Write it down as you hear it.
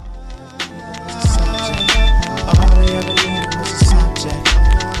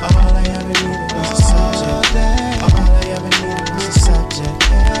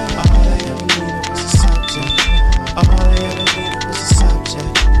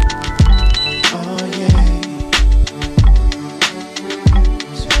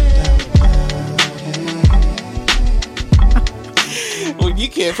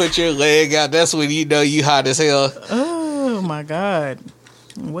ahead, put your leg out. That's when you know you hot as hell. Oh my God.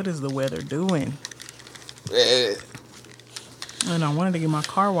 What is the weather doing? And I wanted to get my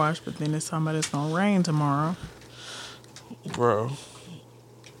car washed, but then it's talking about it's gonna rain tomorrow. Bro.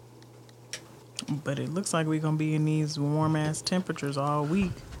 But it looks like we're gonna be in these warm ass temperatures all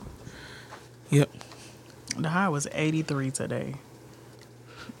week. Yep. The high was 83 today.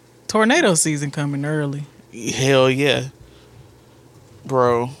 Tornado season coming early. Hell yeah.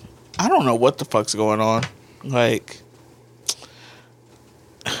 Bro, I don't know what the fuck's going on. Like,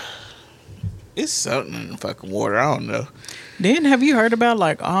 it's something in the fucking water. I don't know. Then have you heard about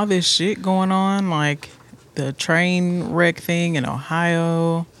like all this shit going on? Like the train wreck thing in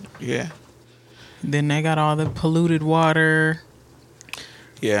Ohio. Yeah. Then they got all the polluted water.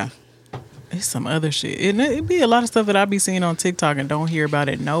 Yeah. It's some other shit. It'd be a lot of stuff that I be seeing on TikTok and don't hear about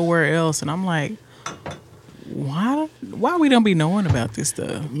it nowhere else. And I'm like, why we don't be knowing about this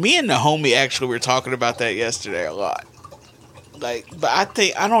stuff? Me and the homie actually were talking about that yesterday a lot. Like, but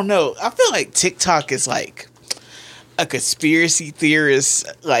I don't know. I feel like TikTok is like a conspiracy theorist,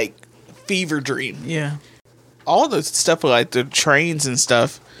 like, fever dream. Yeah. All the stuff like the trains and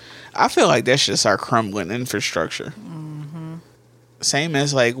stuff, I feel like that's just our crumbling infrastructure. Mm-hmm. Same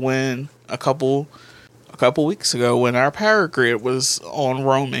as like when a couple weeks ago when our power grid was on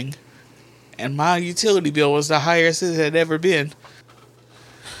roaming and my utility bill was the highest it had ever been.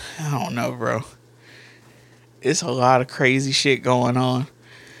 I don't know, bro. It's a lot of crazy shit going on.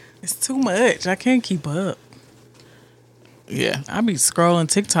 It's too much. I can't keep up. Yeah. I be scrolling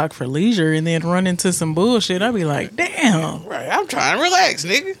TikTok for leisure and then run into some bullshit. I be like, damn. Right, I'm trying to relax,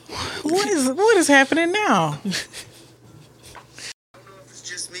 nigga. What is happening now? I don't know if it's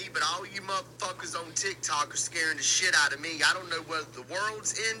just me, but all you motherfuckers on TikTok are scaring the shit out of me. I don't know whether the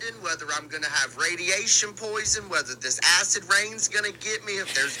world's ending, whether I'm gonna have radiation poison, whether this acid rain's gonna get me,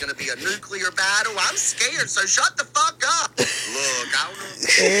 if there's gonna be a nuclear battle. I'm scared, so shut the fuck up. Look, I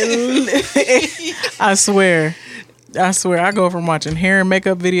don't know. I swear, I go from watching hair and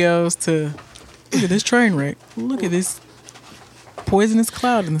makeup videos to look at this train wreck. Look at this poisonous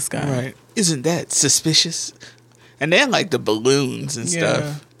cloud in the sky. Right. Isn't that suspicious? And then like the balloons and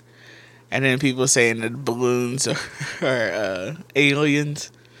stuff. And then people saying that the balloons are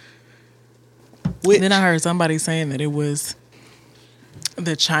aliens. Then I heard somebody saying that it was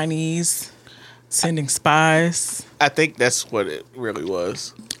the Chinese sending spies. I think that's what it really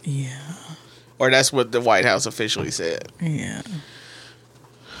was. Yeah. Or that's what the White House officially said. Yeah.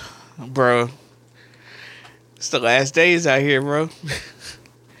 Bro. It's the last days out here, bro.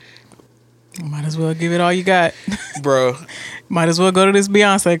 Might as well give it all you got. Bro. Might as well go to this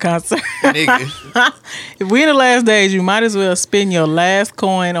Beyonce concert. Nigga. If we in the last days, you might as well spend your last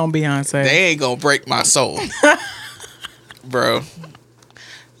coin on Beyonce. They ain't gonna break my soul. Bro.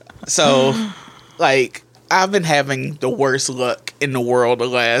 So, like, I've been having the worst luck in the world the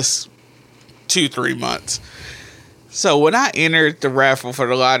last 2-3 months. So when I entered the raffle for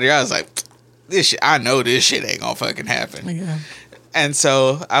the lottery, I was like, this shit, I know this shit ain't gonna fucking happen. Yeah. And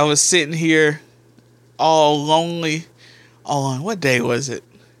so I was sitting here all lonely on, what day was it?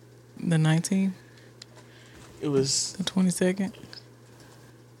 The 19th? It was The 22nd?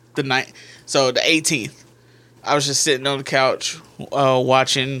 the night. So the 18th. I was just sitting on the couch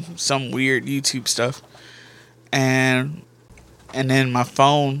watching some weird YouTube stuff. And then my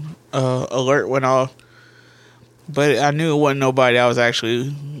phone alert went off. But I knew it wasn't nobody I was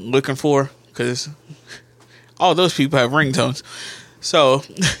actually looking for, because all those people have ringtones. So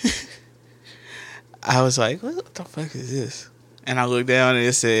I was like, what the fuck is this? And I looked down and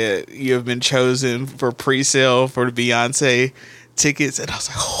it said, you have been chosen for pre-sale for the Beyonce tickets. And I was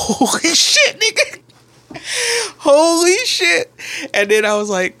like, holy shit, nigga. Holy shit. And then I was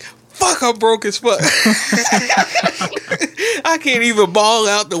like, fuck, I'm broke as fuck. I can't even ball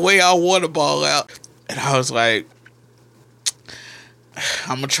out the way I want to ball out. And I was like,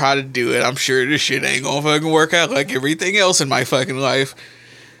 I'm going to try to do it. I'm sure this shit ain't going to fucking work out like everything else in my fucking life.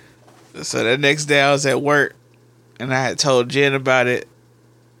 So the next day I was at work and I had told Jen about it.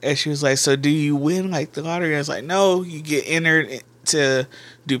 And she was like, so do you win like the lottery? I was like, no, you get entered to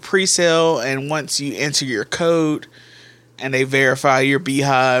do pre-sale. And once you enter your code and they verify your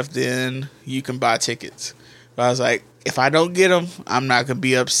Beehive, then you can buy tickets. But I was like, if I don't get them, I'm not going to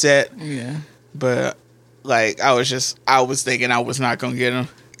be upset. Yeah. But like, I was thinking I was not going to get them.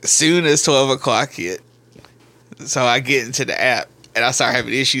 As soon as 12 o'clock hit, so I get into the app and I start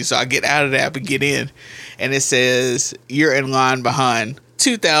having issues. So I get out of the app and get in, and it says you're in line behind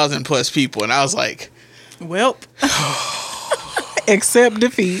 2,000 plus people. And I was like, Welp. Accept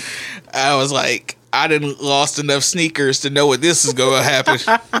defeat. I was like, I didn't lost enough sneakers to know what this is going to happen.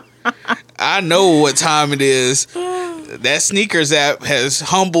 I know what time it is. That sneakers app has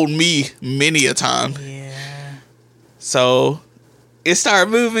humbled me many a time. Yeah. So it started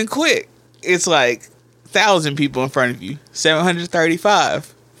moving quick. It's like 1,000 people in front of you,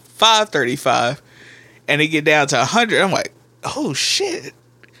 735, 535, and they get down to 100. I'm like, oh shit.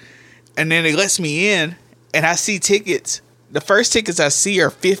 And then it lets me in, and I see tickets. The first tickets I see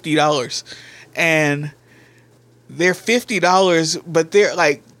are $50, and they're $50, but they're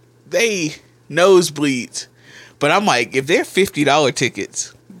like, they nosebleeds. But I'm like, if they're $50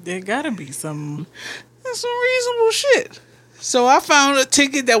 tickets, There gotta be some. that's some reasonable shit. So I found a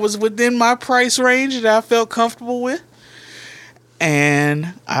ticket that was within my price range that I felt comfortable with.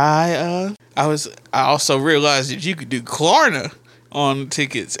 And I also realized that you could do Klarna on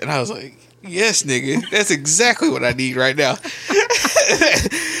tickets. And I was like, yes, nigga, that's exactly what I need right now.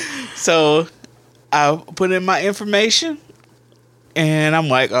 So I put in my information, and I'm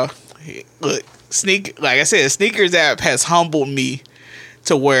like, oh, look, like I said, Sneakers app has humbled me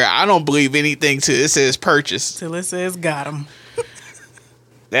to where I don't believe anything till it says purchase. Till it says got him.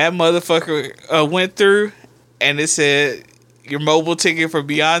 That motherfucker went through, and it said your mobile ticket for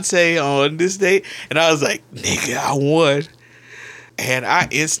Beyonce on this date, and I was like, nigga, I won. And I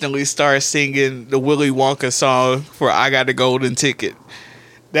instantly started singing the Willy Wonka song for I Got a Golden Ticket.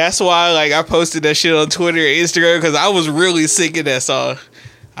 That's why, like, I posted that shit on Twitter and Instagram, because I was really singing that song.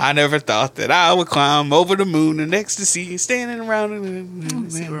 I never thought that I would climb over the moon in ecstasy, standing around. Let me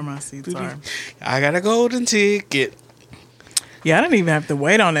see where my seats are. I got a golden ticket. Yeah, I didn't even have to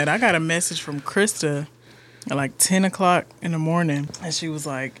wait on that. I got a message from Krista at like 10 o'clock in the morning. And she was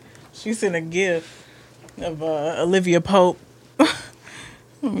like, she sent a GIF of Olivia Pope.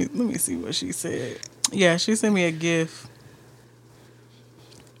 Let me see what she said. Yeah, she sent me a GIF.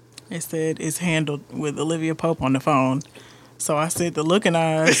 It said it's handled with Olivia Pope on the phone. So I said the looking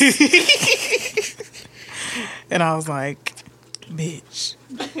eyes. And I was like, bitch.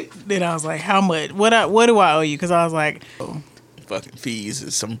 Then I was like, how much? What do I owe you? Because I was like, oh. Fucking fees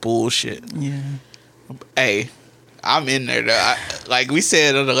is some bullshit. Yeah. Hey, I'm in there though. Like we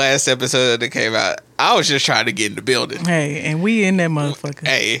said on the last episode that came out, I was just trying to get in the building. Hey, and we in that motherfucker.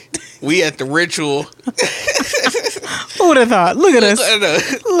 Hey, we at the ritual. Who would have thought? Look at us.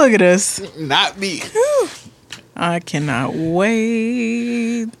 Look at us. Not me. I cannot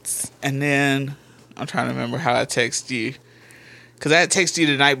wait. And then I'm trying to remember how I texted you. Because I had texted you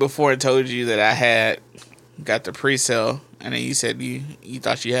the night before and told you that I had got the pre-sale. And then you said you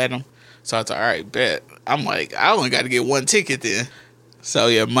thought you had them. So I was like, all right, bet. I'm like, I only got to get one ticket then. So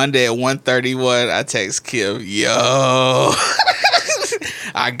yeah, Monday at 1:31, I text Kim, yo,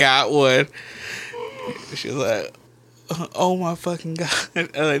 I got one. She was like, oh my fucking God. I'm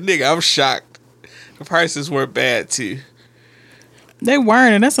like, nigga, I'm shocked. The prices weren't bad too. They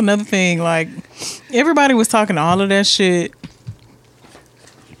weren't, and that's another thing. Like, everybody was talking all of that shit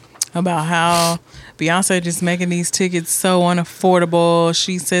about how Beyonce just making these tickets so unaffordable.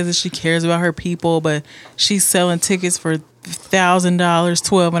 She says that she cares about her people, but she's selling tickets for $1,000,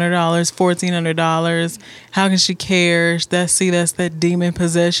 $1,200, $1,400. How can she care? That's that demon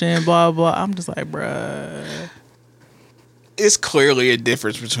possession, blah, blah. I'm just like, bruh. It's clearly a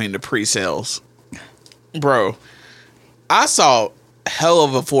difference between the pre-sales. Bro, I saw hell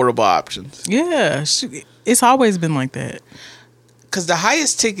of affordable options. Yeah, it's always been like that. Because the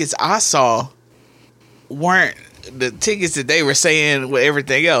highest tickets I saw weren't the tickets that they were saying with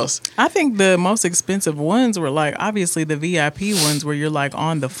everything else. I think the most expensive ones were like, obviously the VIP ones where you're like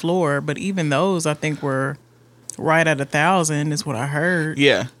on the floor, but even those I think were right at 1,000 is what I heard.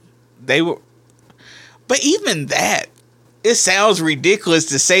 Yeah, they were. But even that, it sounds ridiculous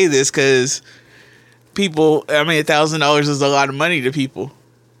to say this because people, I mean, $1,000 is a lot of money to people.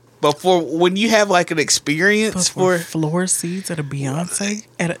 But for when you have like an experience for floor seats at a Beyonce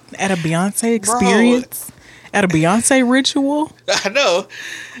at a Beyonce experience, bro, at a Beyonce ritual. I know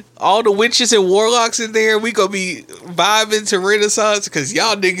all the witches and warlocks in there. We gonna be vibing to Renaissance because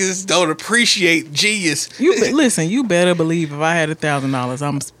y'all niggas don't appreciate genius. Listen, you better believe if I had $1,000,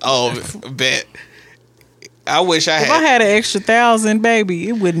 I'm bet. I wish I had. If I had an extra 1,000, baby,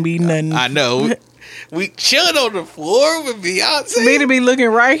 it wouldn't be nothing. I know. We chilling on the floor with Beyonce. Me to be looking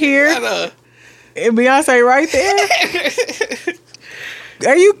right here. And Beyonce right there.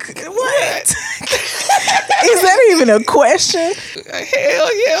 Are you what? Is that even a question?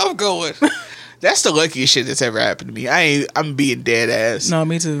 Hell yeah, I'm going. That's the luckiest shit that's ever happened to me. I'm being dead ass. No,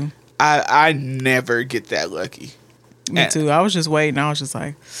 me too. I never get that lucky. Me too. I was just waiting. I was just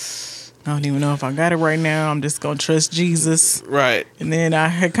like, I don't even know if I got it right now. I'm just gonna trust Jesus. Right. And then I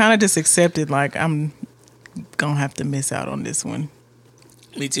had kind of just accepted, like, I'm gonna have to miss out on this one.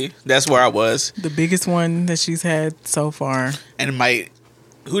 Me too. That's where I was. The biggest one that she's had so far. And it might,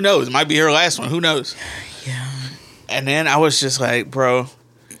 who knows? It might be her last one. Who knows? Yeah. And then I was just like, bro.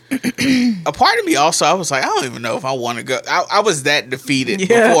 A part of me also, I was like, I don't even know if I want to go. I was that defeated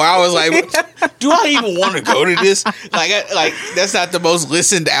before. I was like, do I even want to go to this? Like that's not the most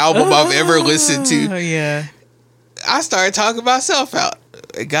listened album I've ever listened to. Oh, yeah. I started talking myself out.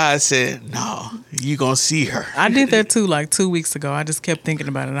 And God said, no, you gonna see her. I did that too, like 2 weeks ago. I just kept thinking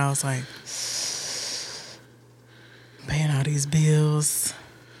about it. I was like, paying all these bills.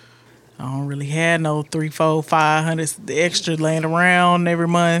 I don't really have no 300, 400, 500 extra laying around every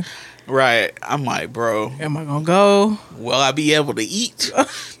month. Right. I'm like, bro, Am I gonna go? will I be able to eat?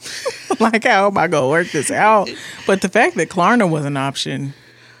 Like, how am I gonna work this out? But the fact that Klarna was an option.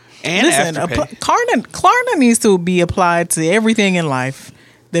 And Listen, Afterpay. Klarna needs to be applied to everything in life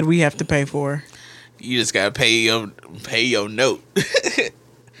that we have to pay for. You just gotta pay your note.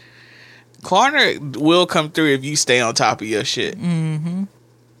 Klarna will come through if you stay on top of your shit. Mm-hmm.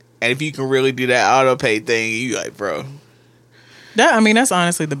 And if you can really do that auto pay thing, you like, bro. That's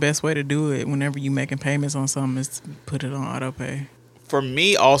honestly the best way to do it. Whenever you making payments on something, is to put it on auto pay. For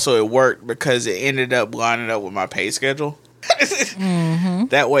me, also it worked because it ended up lining up with my pay schedule. Mm-hmm.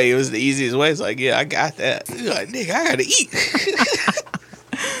 That way, it was the easiest way. It's like, yeah, I got that. You're like, nigga, I gotta eat.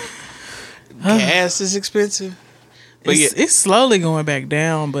 Gas is expensive, but It's slowly going back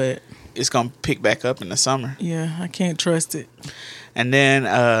down, but it's gonna pick back up in the summer. yeah, I can't trust it. And then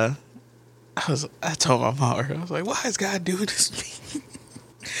I told my mom, I was like, why is God doing this to me?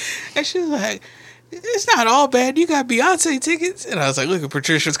 And she was like, it's not all bad. You got Beyonce tickets. And I was like, look at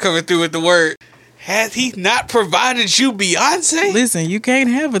Patricia's coming through with the word. Hath he not provided you Beyonce? Listen, you can't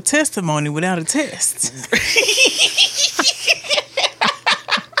have a testimony without a test.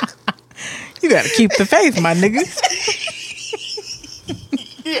 You gotta keep the faith, my nigga.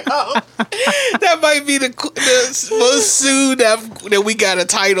 Yo, that might be the most soon that we got a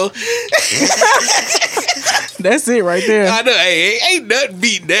title. That's it right there. I know, hey, ain't nothing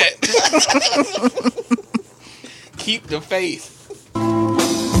beating that. Keep the faith.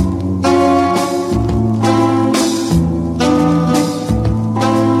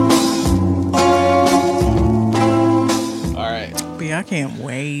 All right. But yeah, I can't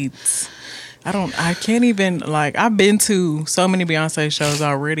wait. I can't even, like, I've been to so many Beyonce shows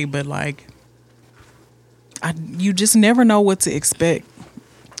already, but like, you just never know what to expect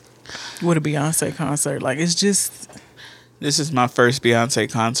with a Beyonce concert. Like, it's just, This is my first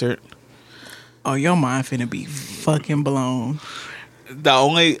Beyonce concert. oh, your mind finna be fucking blown. The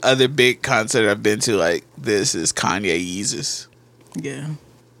only other big concert I've been to like this is Kanye Yeezus. Yeah.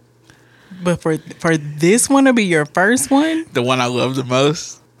 But for this one to be your first one, The one I love the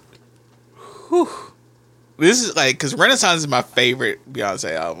most. Whew. This is like, because Renaissance is my favorite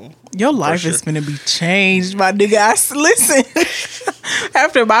Beyonce album. your life sure. is gonna be changed, my nigga. Listen,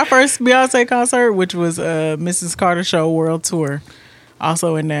 after my first Beyonce concert, which was Mrs. Carter Show World Tour,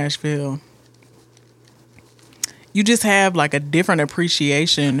 also in Nashville, you just have like a different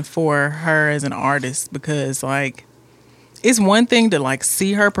appreciation for her as an artist, because like, it's one thing to like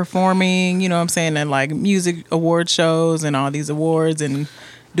see her performing, you know what I'm saying, at like music award shows and all these awards and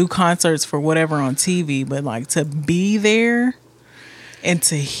do concerts for whatever on TV, but like to be there and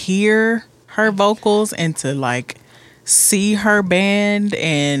to hear her vocals and to like see her band,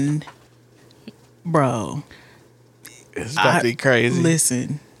 and bro, It's about to be crazy.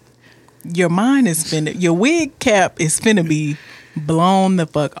 Listen, your mind is finna, your wig cap is finna be blown the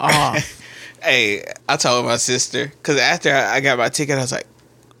fuck off. Hey, I told my sister, because after I got my ticket, I was like,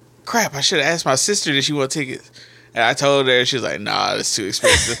 crap, I should have asked my sister did she want tickets. And I told her, she was like, nah, it's too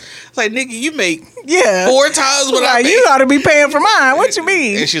expensive. I was like, nigga, you make 4 times what I Like, make. you ought to be paying for mine. What you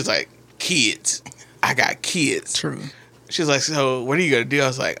mean? And she was like, kids. I got kids. True. She was like, so what are you going to do? I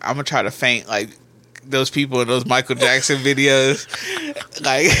was like, I'm going to try to faint like those people in those Michael Jackson videos.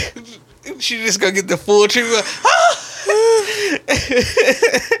 Like, she just going to get the full treatment.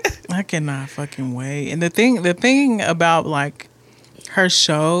 I cannot fucking wait. And the thing about like her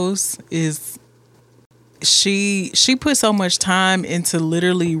shows is she put so much time into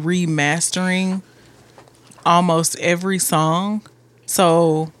literally remastering almost every song.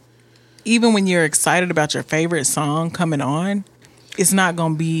 So even when you're excited about your favorite song coming on, it's not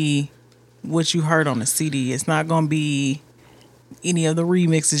going to be what you heard on the CD. It's not going to be any of the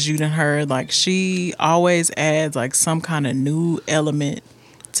remixes you done heard. Like, she always adds like some kind of new element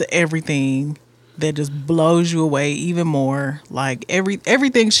to everything that just blows you away even more. Like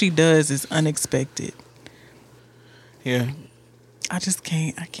everything she does is unexpected. Yeah. I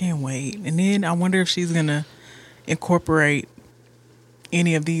can't wait. And then I wonder if she's gonna incorporate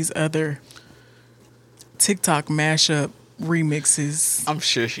any of these other TikTok mashup remixes. I'm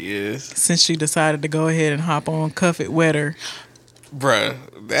sure she is. Since she decided to go ahead and hop on Cuff It Wetter. Bruh,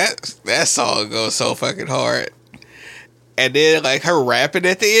 that song goes so fucking hard. And then like her rapping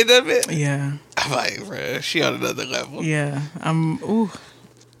at the end of it. Yeah. I'm like, bruh, she on another level. Yeah.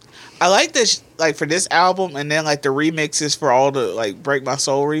 I like this, like for this album, and then like the remixes for all the like Break My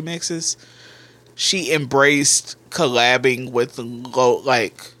Soul remixes. She embraced collabing with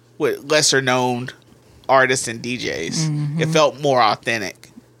with lesser known artists and DJs. Mm-hmm. It felt more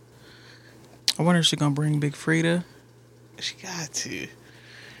authentic. I wonder if she's gonna bring Big Frida. She got to.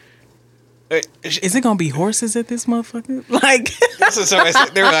 Is it gonna be horses at this motherfucker? Like, So somebody said,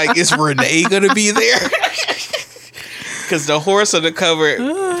 they were like, "Is Renee gonna be there?" Because the horse on the cover,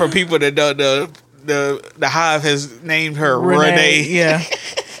 for people that don't know, the Hive has named her Renee. Yeah.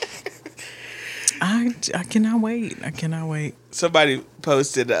 I cannot wait. I cannot wait. Somebody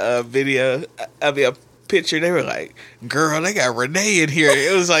posted a video of a picture. They were like, "Girl, they got Renee in here."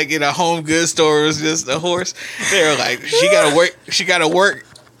 It was like in a home goods store. It was just a horse. They were like, "She gotta work. She gotta work.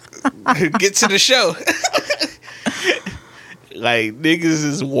 Get to the show." Like niggas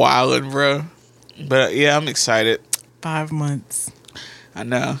is wildin', bro. But yeah, I'm excited. 5 months. I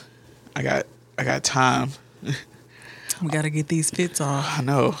know. I got time. We gotta get these fits off. I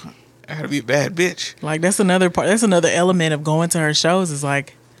know. I gotta be a bad bitch. Like that's another part. That's another element of going to her shows. Is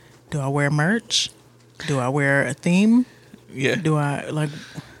like, do I wear merch? Do I wear a theme? Yeah. Do I like?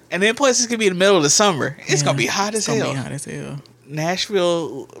 And then plus it's gonna be in the middle of the summer. It's gonna be hot as hell. It's gonna be hot as hell.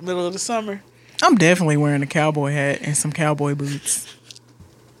 Nashville, middle of the summer. I'm definitely wearing a cowboy hat and some cowboy boots.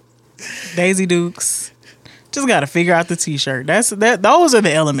 Daisy Dukes. Just got to figure out the t-shirt. Those are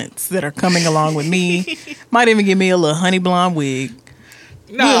the elements that are coming along with me. Might even give me a little honey blonde wig.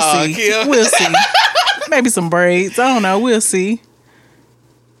 Nah, we'll see. Kia. We'll see. Maybe some braids. I don't know. We'll see.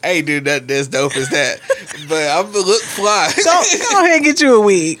 I ain't do nothing as dope as that. But I'm gonna look fly. Go ahead and get you a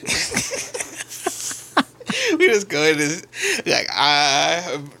wig. We just go in and like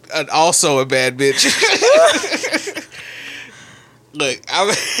I'm also a bad bitch. Look, I'm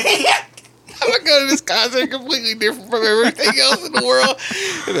gonna go to this concert completely different from everything else in the world.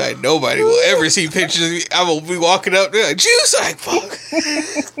 And like nobody will ever see pictures of me. I will be walking up there like juice, like fuck.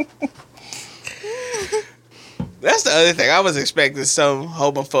 That's the other thing. I was expecting some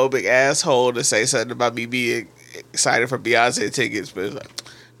homophobic asshole to say something about me being excited for Beyonce tickets, but it's like,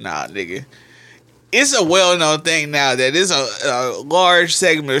 nah, nigga. It's a well-known thing now that there's a large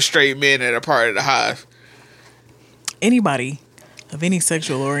segment of straight men that are part of the Hive. Anybody of any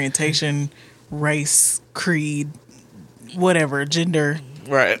sexual orientation, race, creed, whatever, gender,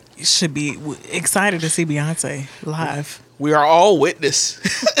 Right. should be excited to see Beyonce live. We are all witness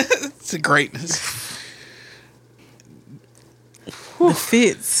to greatness. The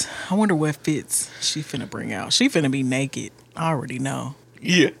fits. I wonder what fits she finna bring out. She finna be naked. I already know.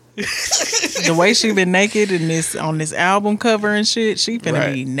 Yeah. The way she been naked on this album cover and shit, she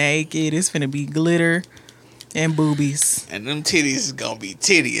finna be naked. It's finna be glitter and boobies. And them titties is gonna be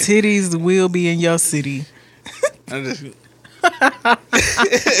titties. Titties will be in your city. Who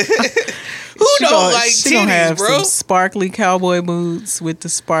She don't like she gonna have titties, bro? some sparkly cowboy boots with the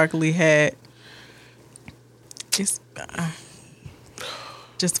sparkly hat. Just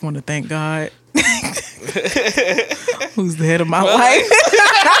want to thank God, who's the head of my life.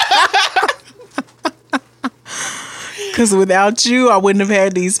 Because without you, I wouldn't have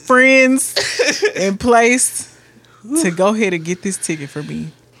had these friends in place to go ahead and get this ticket for me.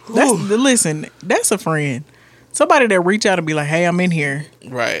 Listen, that's a friend. Somebody that reach out and be like, "Hey, I'm in here.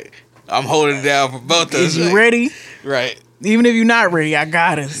 Right. I'm holding it down for both of us. Is you ready? Right. Even if you're not ready, I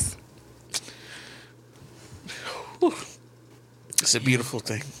got us." It's a beautiful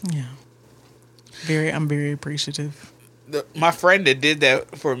thing. Yeah. I'm very appreciative. My friend that did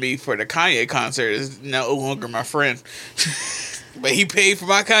that for me for the Kanye concert is no longer my friend. But he paid for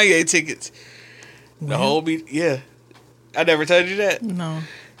my Kanye tickets. The whole yeah. I never told you that? No.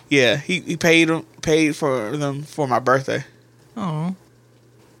 Yeah, he paid for them for my birthday. Oh.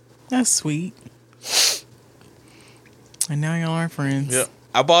 That's sweet. And now y'all are friends. Yep.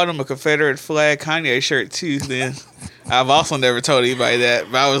 I bought him a Confederate flag Kanye shirt too then. I've also never told anybody that,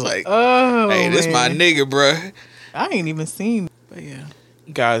 but I was like, "Oh, hey, this my nigga, bro." I ain't even seen it, but yeah.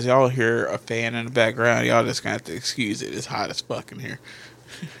 Guys, y'all hear a fan in the background. Y'all just gonna have to excuse it. It's hot as fuck in here.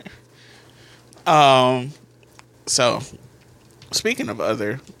 So, speaking of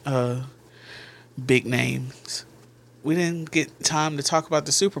other big names. We didn't get time to talk about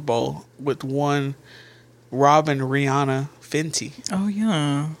the Super Bowl with one Robin Rihanna Fenty. Oh,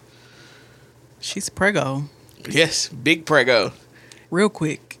 yeah. She's preggo. Yes, big prego. Real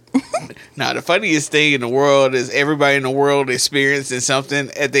quick. Now, the funniest thing in the world is everybody in the world experiencing something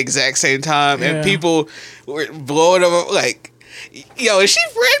at the exact same time. And Yeah. people were blowing up like, yo, is she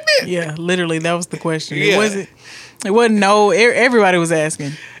pregnant? Yeah, literally, that was the question. Yeah. It wasn't no, everybody was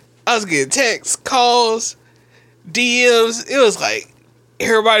asking. I was getting texts, calls, DMs. It was like,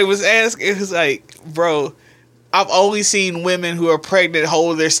 everybody was asking. It was like, bro, I've only seen women who are pregnant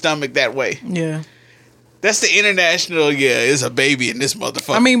hold their stomach that way. Yeah. That's the international, it's a baby in this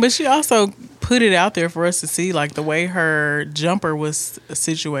motherfucker. I mean, but she also put it out there for us to see, like the way her jumper was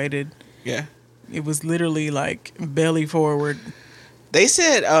situated. Yeah. It was literally like belly forward. They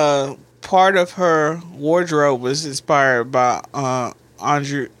said part of her wardrobe was inspired by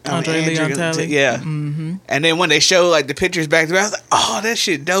Andre Leon Talley. Yeah. Mm-hmm. And then when they showed like the pictures back to back, I was like, oh, that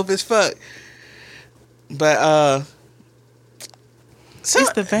shit dope as fuck. But so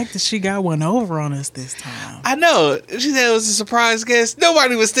It's the fact that she got one over on us this time. I know. She said it was a surprise guest.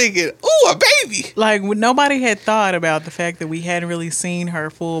 Nobody was thinking, ooh, a baby. Like, nobody had thought about the fact that we hadn't really seen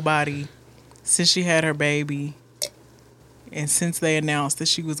her full body since she had her baby. And since they announced that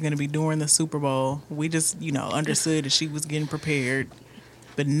she was going to be doing the Super Bowl, we just, understood that she was getting prepared.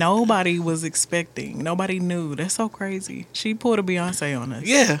 But nobody was expecting. Nobody knew. That's so crazy. She pulled a Beyonce on us.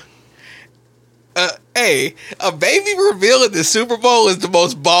 Yeah. Hey, a baby reveal at the Super Bowl is the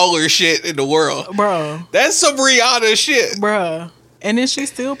most baller shit in the world. Bro. That's some Rihanna shit. Bruh. And then she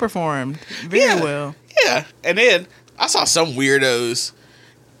still performed very well. Yeah. And then I saw some weirdos.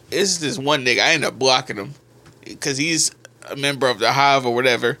 It's this one nigga. I ended up blocking him because he's a member of the Hive or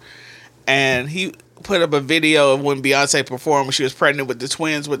whatever. And he put up a video of when Beyonce performed when she was pregnant with the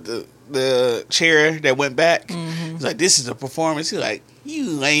twins with the chair that went back. Mm-hmm. He's like, this is a performance. He's like, you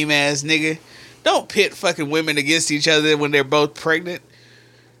lame ass nigga. Don't pit fucking women against each other when they're both pregnant.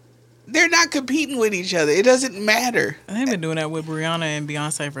 They're not competing with each other. It doesn't matter. They've been doing that with Rihanna and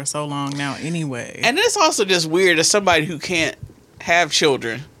Beyonce for so long now anyway. And it's also just weird as somebody who can't have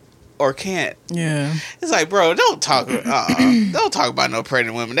children or can't. Yeah. It's like, bro, don't talk about no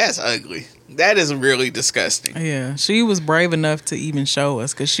pregnant women. That's ugly. That is really disgusting. Yeah. She was brave enough to even show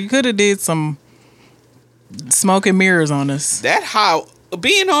us because she could have did some smoke and mirrors on us. That how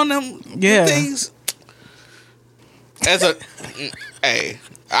being on them things as a hey,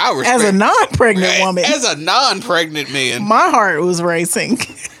 I respect, As a non-pregnant woman. As a non-pregnant man, My heart was racing.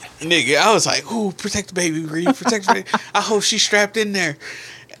 nigga, I was like, ooh, protect the baby, Reed, protect the baby. I hope she's strapped in there.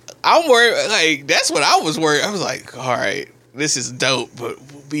 I'm worried, like, that's what I was worried. I was like, all right, this is dope, but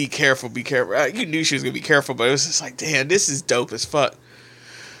be careful, be careful. You knew she was going to be careful, but it was just like, damn, this is dope as fuck.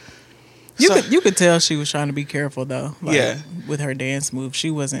 You could tell she was trying to be careful, though. Like, Yeah. With her dance move.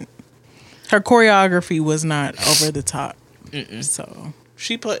 She wasn't... Her choreography was not over the top. So...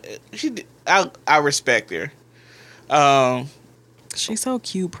 I respect her. She's so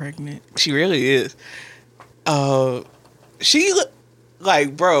cute pregnant. She really is. She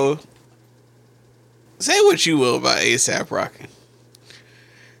like, bro, say what you will about A$AP Rocky.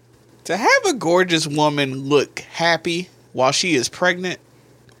 To have a gorgeous woman look happy while she is pregnant,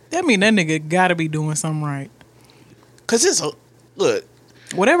 That mean that nigga gotta be doing something right. cause look,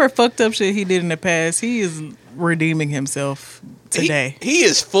 Whatever fucked up shit he did in the past, he is redeeming himself today. he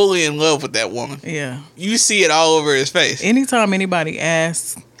is fully in love with that woman. Yeah. You see it all over his face. Anytime anybody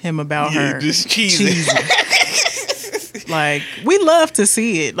asks him about her, just cheesy. like, we love to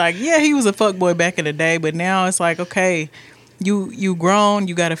see it. Like, yeah, he was a fuckboy back in the day, but now it's like, okay, you grown,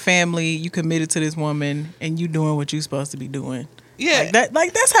 you got a family, you committed to this woman, and you doing what you supposed to be doing. Yeah,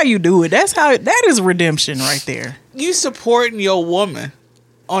 Like that's how you do it. That is redemption right there. you supporting your woman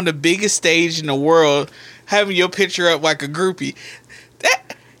on the biggest stage in the world, having your picture up like a groupie.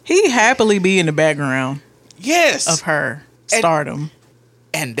 That He happily be in the background yes, of her stardom.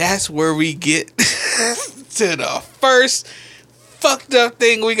 and that's where we get to the first fucked up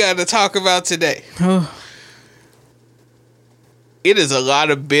thing we got to talk about today. It is a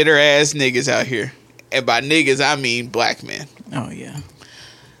lot of bitter ass niggas out here, and by niggas I mean black men. Oh yeah.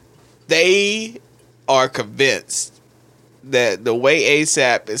 They are convinced that the way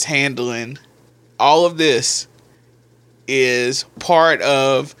A$AP is handling all of this is part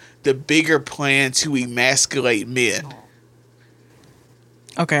of the bigger plan to emasculate men.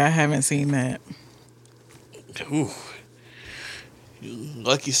 Okay, I haven't seen that. Ooh. You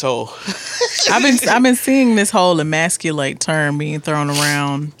lucky soul. I've been seeing this whole emasculate term being thrown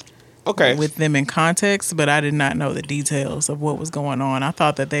around Okay. with them in context, but I did not know the details of what was going on. I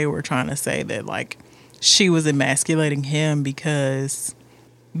thought that they were trying to say that like she was emasculating him because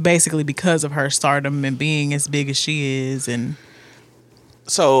of her stardom and being as big as she is. And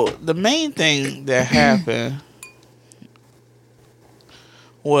so the main thing that happened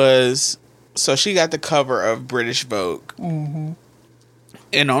was, so she got the cover of British Vogue. Mm-hmm.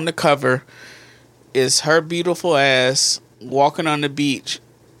 And on the cover is her beautiful ass walking on the beach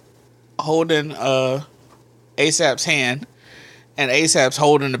holding ASAP's hand, and ASAP's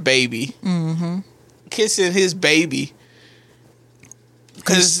holding the baby. Mm-hmm. Kissing his baby.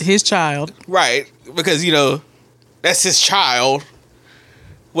 His child. Right. Because, you know, that's his child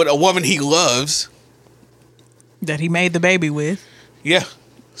with a woman he loves. That he made the baby with. Yeah.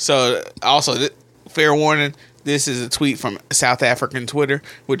 So, also, fair warning, this is a tweet from South African Twitter,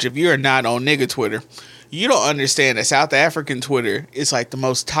 which if you're not on nigga Twitter, you don't understand that South African Twitter is like the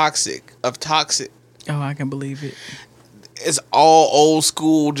most toxic of toxic. Oh, I can believe it. It's all old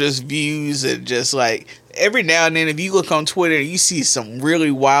school, just views, and just like every now and then if you look on Twitter, you see some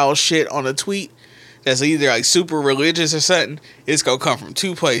really wild shit on a tweet that's either like super religious or something. It's gonna come from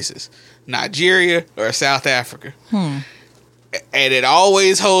two places, Nigeria or South Africa. And it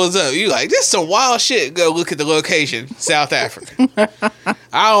always holds up. You like, this some wild shit. Go look at the location, South Africa.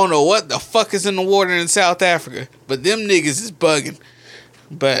 I don't know what the fuck is in the water in South Africa, but them niggas is bugging.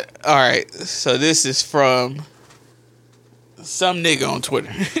 But all right, so this is from some nigga on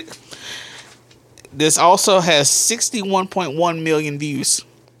Twitter. This also has 61.1 million views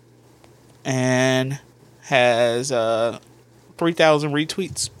and has 3,000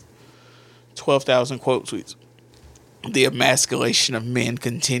 retweets, 12,000 quote tweets. The emasculation of men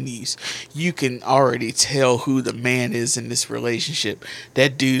continues. You can already tell who the man is in this relationship.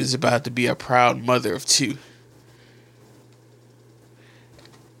 That dude is about to be a proud mother of two.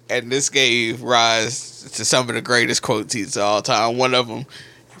 And this gave rise to some of the greatest quote tweets of all time. One of them,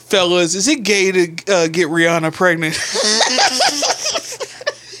 fellas, is it gay to get Rihanna pregnant?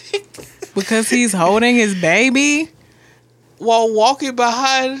 Because he's holding his baby? While walking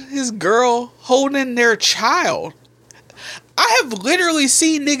behind his girl holding their child. I have literally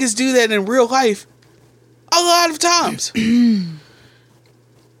seen niggas do that in real life a lot of times.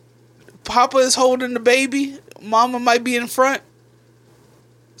 Papa is holding the baby. Mama might be in front.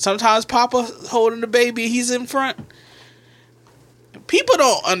 Sometimes Papa holding the baby. He's in front. People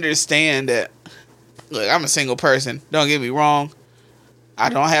don't understand that. Look, I'm a single person. Don't get me wrong. I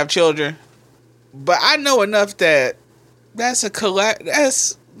don't have children. But I know enough that that's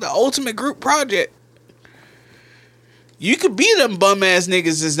the ultimate group project. You could be them bum ass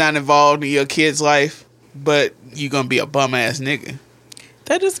niggas that's not involved in your kid's life, but you gonna be a bum ass nigga.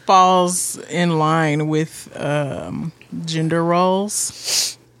 That just falls in line with gender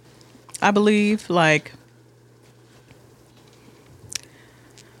roles, I believe. Like,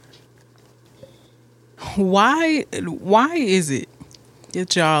 why is it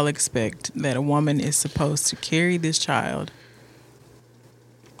that y'all expect that a woman is supposed to carry this child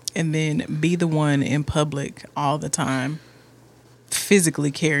and then be the one in public all the time, physically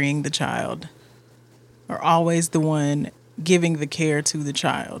carrying the child, or always the one giving the care to the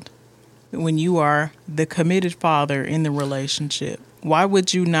child? When you are the committed father in the relationship, why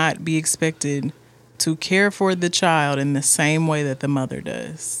would you not be expected to care for the child in the same way that the mother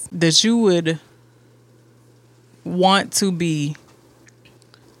does? That you would want to be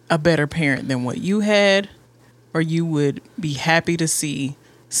a better parent than what you had, or you would be happy to see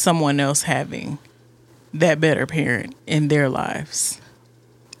someone else having that better parent in their lives.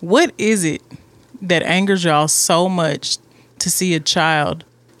 What is it that angers y'all so much to see a child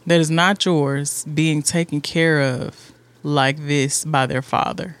that is not yours being taken care of like this by their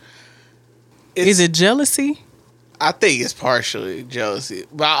father? Is it jealousy? I think it's partially jealousy,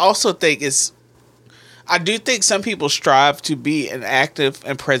 but I also think I do think some people strive to be an active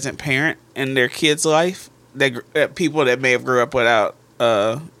and present parent in their kid's life. That people that may have grew up without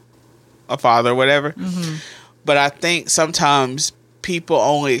a father or whatever. Mm-hmm. But I think sometimes people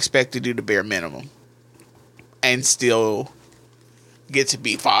only expect to do the bare minimum and still get to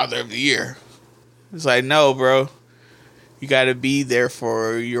be father of the year. It's like, no, bro. You got to be there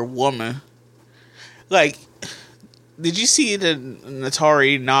for your woman. Like, did you see the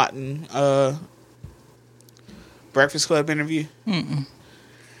Naturi Naughton Breakfast Club interview? Mm-mm.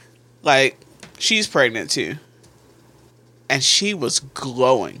 Like, she's pregnant too. And she was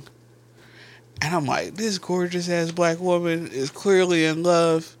glowing. And I'm like, this gorgeous ass black woman is clearly in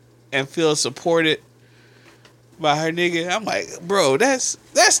love and feels supported by her nigga. I'm like, bro, that's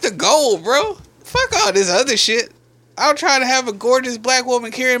the goal, bro. Fuck all this other shit. I'll try to have a gorgeous black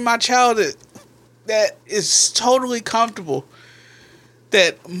woman carrying my child that is totally comfortable.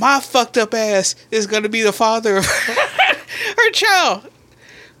 That my fucked up ass is going to be the father of her child.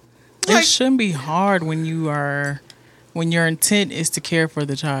 It shouldn't be hard when your intent is to care for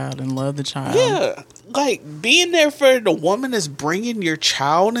the child and love the child. Yeah. Like, being there for the woman that's bringing your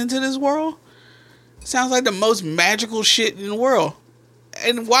child into this world sounds like the most magical shit in the world.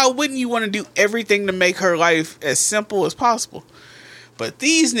 And why wouldn't you want to do everything to make her life as simple as possible? But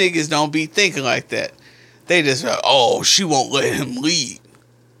these niggas don't be thinking like that. They just, she won't let him lead.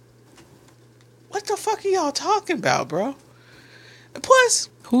 What the fuck are y'all talking about, bro? And plus,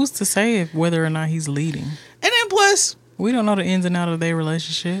 who's to say whether or not he's leading? And then plus, we don't know the ins and outs of their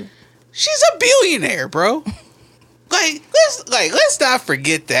relationship. She's a billionaire, bro. Let's not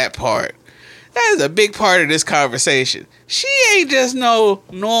forget that part. That is a big part of this conversation. She ain't just no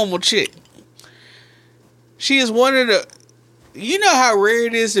normal chick. She is one of the... You know how rare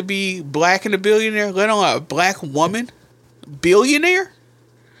it is to be black and a billionaire? Let alone a black woman billionaire?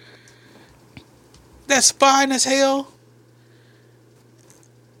 That's fine as hell.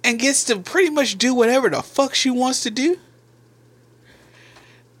 And gets to pretty much do whatever the fuck she wants to do.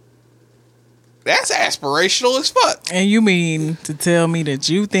 That's aspirational as fuck. And you mean to tell me that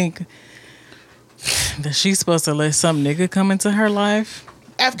you think that she's supposed to let some nigga come into her life?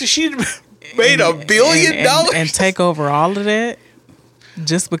 After she made $1 billion? And take over all of that?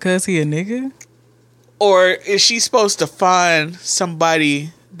 Just because he a nigga? Or is she supposed to find somebody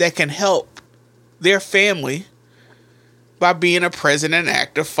that can help their family by being a present and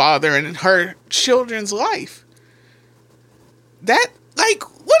active father in her children's life? That,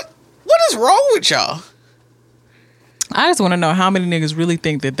 what is wrong with y'all? I just want to know how many niggas really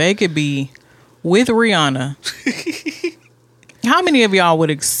think that they could be with Rihanna. How many of y'all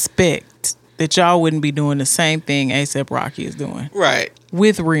would expect that y'all wouldn't be doing the same thing A$AP Rocky is doing? Right.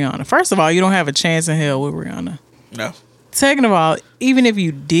 With Rihanna. First of all, you don't have a chance in hell with Rihanna. No. Second of all, even if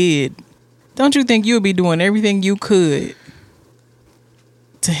you did, don't you think you would be doing everything you could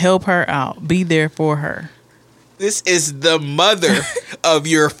to help her out, be there for her? This is the mother of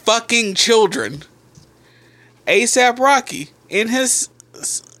your fucking children. A$AP Rocky, in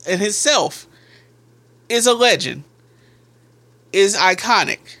himself, is a legend. Is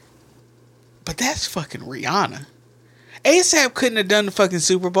iconic. But that's fucking Rihanna. A$AP couldn't have done the fucking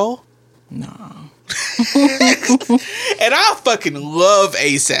Super Bowl. No. And I fucking love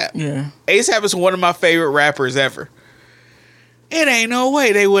A$AP. Yeah. A$AP is one of my favorite rappers ever. It ain't no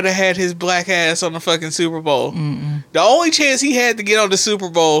way they would have had his black ass on the fucking Super Bowl. Mm-mm. The only chance he had to get on the Super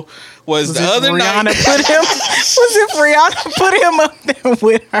Bowl was the other night. Was if Rihanna put him up there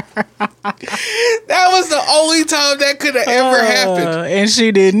with her? That was the only time that could have ever happened. And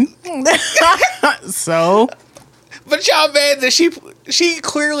she didn't. So? But y'all mad that she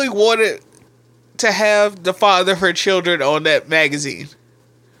clearly wanted to have the father of her children on that magazine.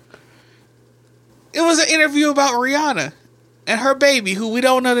 It was an interview about Rihanna and her baby, who we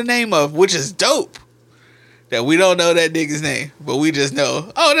don't know the name of, which is dope. That we don't know that nigga's name, but we just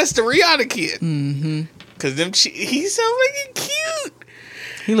know, that's the Rihanna kid. Mm-hmm. Cause he's so fucking cute.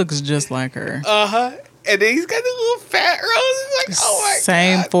 He looks just like her. And then he's got the little fat roses. Like, oh my god.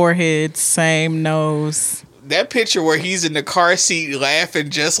 Same forehead, same nose. That picture where he's in the car seat laughing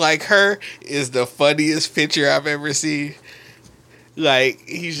just like her is the funniest picture I've ever seen. Like,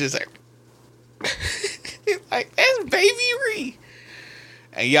 he's just like, like, that's Baby Ree.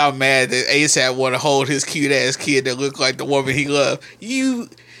 And y'all mad that A$AP want to hold his cute ass kid that look like the woman he loved. You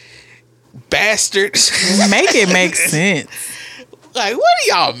bastards. Make it make sense. Like, what are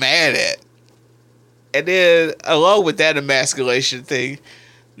y'all mad at? And then, along with that emasculation thing,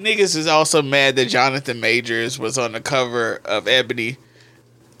 niggas is also mad that Jonathan Majors was on the cover of Ebony.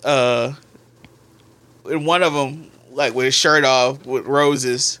 In one of them, like, with his shirt off with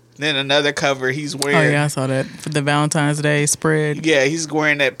roses. Then another cover, he's wearing... Oh, yeah, I saw that for the Valentine's Day spread. Yeah, he's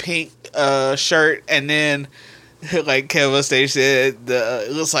wearing that pink shirt. And then, like Kevin Stage said,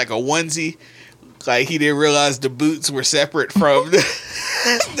 it looks like a onesie. Like, he didn't realize the boots were separate from the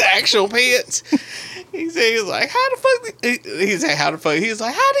actual pants. He was like, how the fuck? He said, how the fuck? He was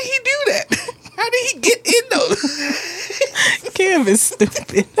like, how did he do that? How did he get in those? Kev is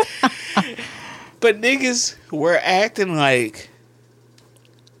stupid. But niggas were acting like...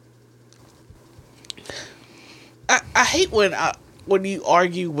 I hate when you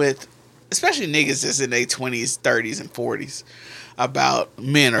argue with, especially niggas that's in their 20s, 30s, and 40s, about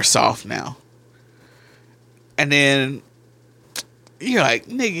men are soft now. And then you're like,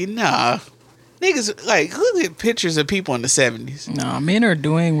 nigga, nah. Niggas, like, look at pictures of people in the 70s. No, men are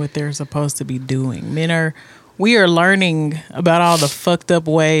doing what they're supposed to be doing. Men are We are learning about all the fucked up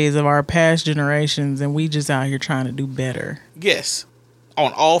ways of our past generations, and we just out here trying to do better. Yes,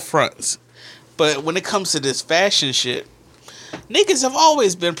 on all fronts. But when it comes to this fashion shit, niggas have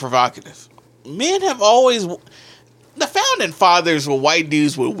always been provocative. Men have always... The founding fathers were white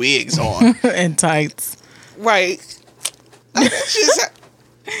dudes with wigs on. And tights. Right. It's just...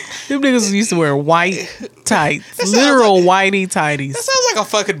 Them niggas used to wear white tights. That sounds Literal like- whitey tighties. That sounds like a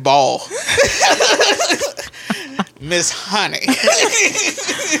fucking ball. Miss Honey.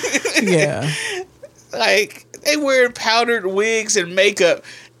 Yeah. Like, they wearing powdered wigs and makeup,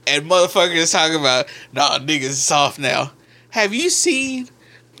 and motherfuckers talking about, nah, niggas is soft now. Have you seen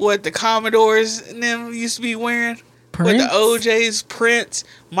what the Commodores and them used to be wearing? Prince? What the OJs, Prince,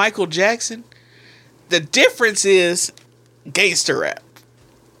 Michael Jackson? The difference is gangster rap.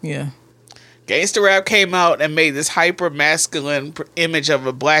 Yeah. Gangster rap came out and made this hyper masculine image of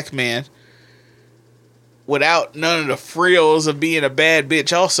a black man without none of the frills of being a bad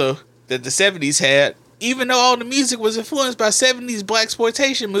bitch also that the 70s had, even though all the music was influenced by 70s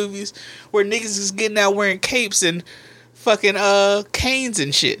blaxploitation movies where niggas is getting out wearing capes and fucking canes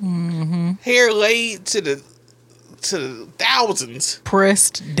and shit. Mm-hmm. Hair laid to the thousands.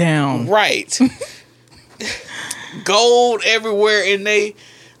 Pressed down. Right. Gold everywhere in they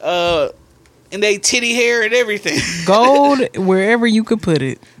titty hair and everything. Gold wherever you could put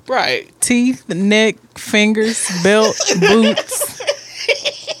it. Right. Teeth, neck, fingers, belt, boots,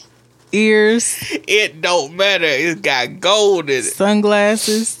 ears, It don't matter. It's got gold in it.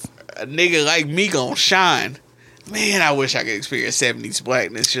 sunglasses. A nigga like me gonna shine. Man, I wish I could experience 70s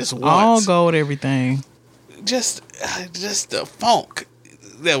blackness just once. All gold everything. Just the funk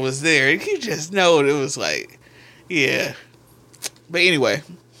that was there. You just know it was like, yeah. But anyway,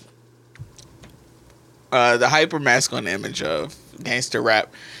 the hyper masculine image of gangster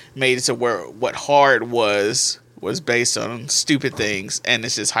rap made it to where what hard was based on stupid things, and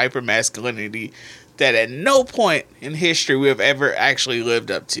it's just hyper masculinity that at no point in history we have ever actually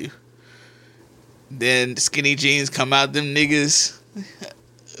lived up to. Then skinny jeans come out, them niggas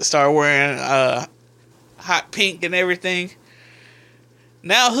start wearing hot pink and everything.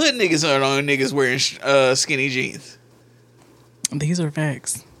 Now hood niggas are the only niggas wearing skinny jeans. These are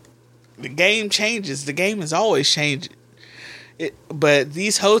facts. The game changes. The game is always changing. But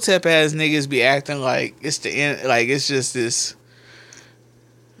these hotep ass niggas be acting like it's the end. Like it's just this.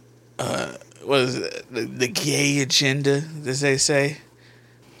 What is it? The gay agenda, as they say.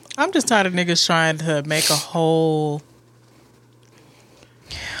 I'm just tired of niggas trying to make a whole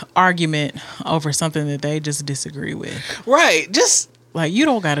argument over something that they just disagree with. Right. Just Like, you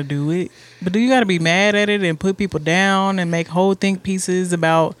don't got to do it, but do you got to be mad at it and put people down and make whole think pieces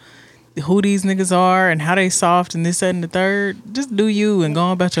about who these niggas are and how they soft and this, that, and the third? Just do you and go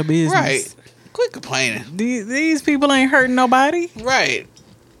on about your business. right. Quit complaining. These people ain't hurting nobody. Right.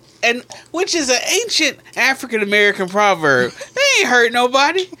 And which is an ancient African American proverb. They ain't hurt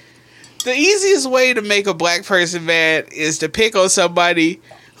nobody. The easiest way to make a black person mad is to pick on somebody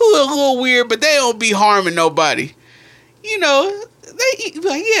who a little weird, but they don't be harming nobody. You know, they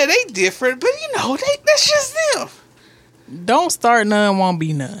like, yeah, they different, but you know, that's just them. Don't start none, won't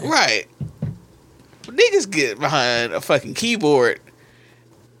be none. Right. Niggas get behind a fucking keyboard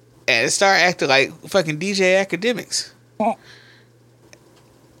and start acting like fucking DJ Academics.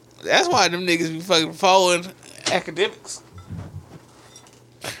 That's why them niggas be fucking following Academics.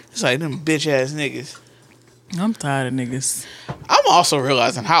 It's like them bitch ass niggas. I'm tired of niggas. I'm also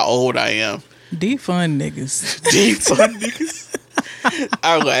realizing how old I am. Defund niggas. Defund niggas.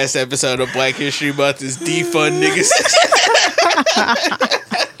 Our last episode of Black History Month is defund niggas.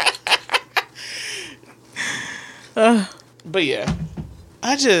 But yeah,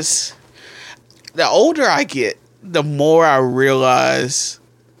 the older I get, the more I realize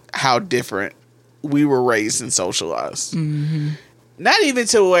how different we were raised and socialized. Mm-hmm. Not even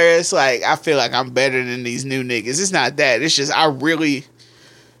to where it's like I feel like I'm better than these new niggas. It's not that. It's just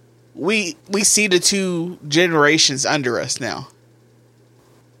we see the two generations under us now.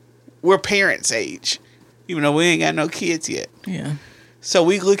 We're parents' age, even though we ain't got no kids yet. Yeah. So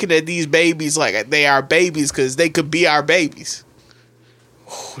we looking at these babies like they are babies because they could be our babies.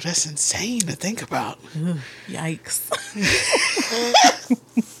 Oh, that's insane to think about. Ugh, yikes.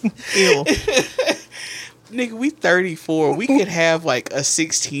 Ew. Nigga, we 34. We could have like a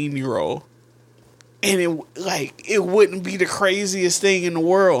 16-year-old. And it wouldn't be the craziest thing in the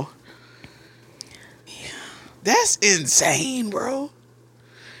world. Yeah. That's insane, bro.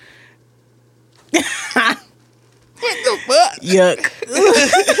 What the fuck? Yuck.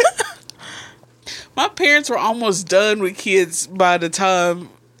 My parents were almost done with kids by the time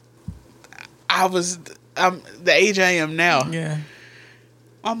I was I'm the age I am now. Yeah.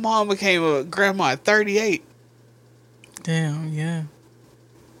 My mom became a grandma at 38. Damn, yeah.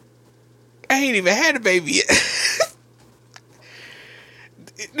 I ain't even had a baby yet.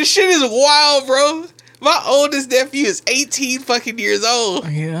 This shit is wild, bro. My oldest nephew is 18 fucking years old.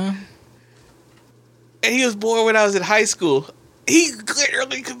 Yeah. And he was born when I was in high school. He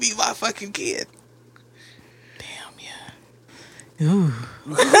literally could be my fucking kid. Damn, yeah. Ooh.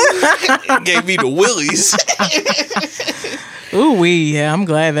 It gave me the willies. Ooh, yeah. I'm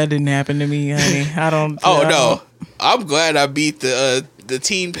glad that didn't happen to me, honey. I don't. Oh, no. I'm glad I beat the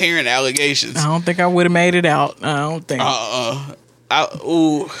teen parent allegations. I don't think I would have made it out. I don't think.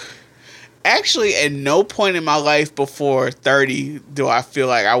 Actually, at no point in my life before 30 do I feel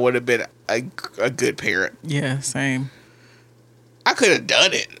like I would have been a good parent. Yeah, same. I could have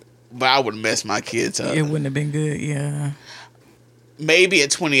done it, but I would have messed my kids up. It wouldn't have been good, yeah. Maybe at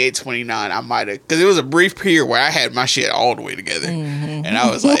 28, 29, I might have. Because it was a brief period where I had my shit all the way together. Mm-hmm. And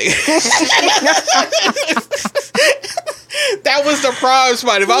I was like... that was the prime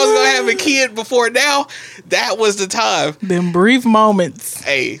spot. If I was going to have a kid before now, that was the time. Them brief moments.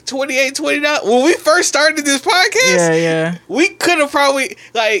 Hey, 28, 29. When we first started this podcast, yeah. we could have probably...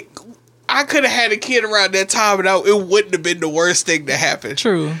 Like, I could have had a kid around that time, and it wouldn't have been the worst thing to happen.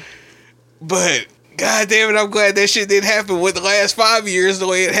 True. But... God damn it, I'm glad that shit didn't happen with the last 5 years the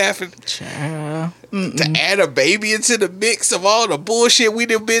way it happened. Child. To add a baby into the mix of all the bullshit we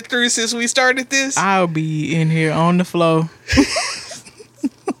done been through since we started this. I'll be in here on the floor.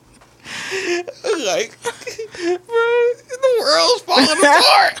 Like, bro, the world's falling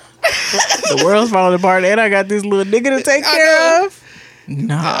apart. The world's falling apart, and I got this little nigga to take care of.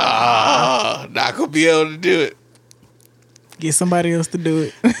 Nah. Not gonna be able to do it. Get somebody else to do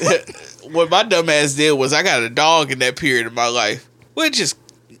it. What my dumb ass did was I got a dog in that period of my life, which is,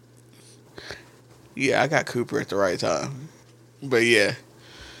 yeah, I got Cooper at the right time. But yeah,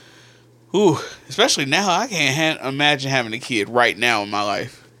 ooh, especially now, I can't imagine having a kid right now in my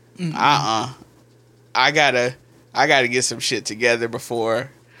life. Mm-mm. I gotta get some shit together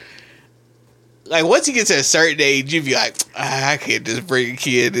before. Like, once you get to a certain age, you be like, I can't just bring a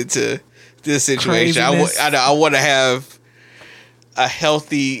kid into this situation. I want to have a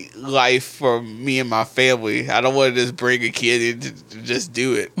healthy life for me and my family. I don't want to just bring a kid in to just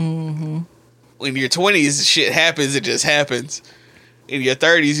do it. Mm-hmm. When you're 20s, shit happens, it just happens. In your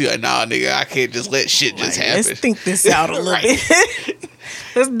 30s, you're like, nah, nigga, I can't just let shit just happen. Let's think this out a little bit.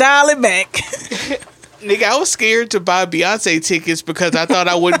 Let's dial it back. Nigga, I was scared to buy Beyonce tickets because I thought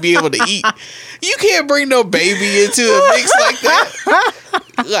I wouldn't be able to eat. You can't bring no baby into a mix like that.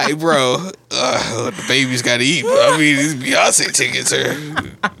 Like, bro, the baby's got to eat. I mean, these Beyonce tickets are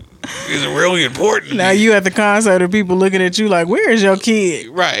really important. Now you at the concert and people looking at you like, where is your kid?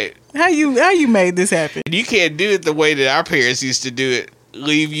 Right. How you made this happen? You can't do it the way that our parents used to do it.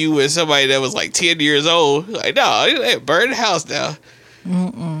 Leave you with somebody that was like 10 years old. Like, no, burn the house down.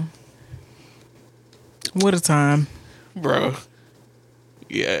 Mm-mm. What a time. Bro.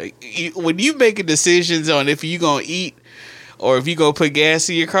 Yeah. When you making decisions on if you going to eat or if you going to put gas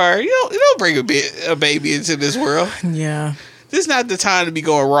in your car, you don't bring a baby into this world. Yeah. This is not the time to be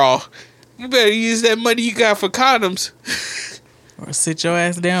going raw. You better use that money you got for condoms. Or sit your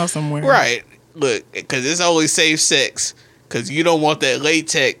ass down somewhere. Right. Look, because it's only safe sex. Because you don't want that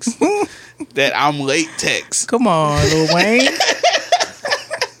latex. That I'm latex. Come on, Lil Wayne.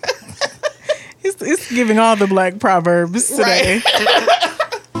 It's giving all the black proverbs today. Right.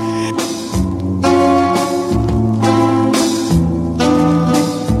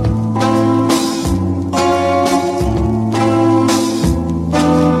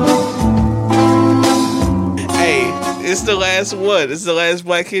 It's the last one. It's the last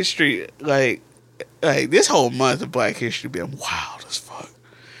Black History. Like this whole month of Black History been wild as fuck.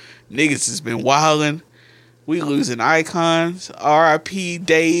 Niggas has been wilding. We losing icons. R.I.P.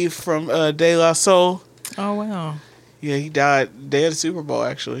 Dave from De La Soul. Oh wow. Yeah, he died day of the Super Bowl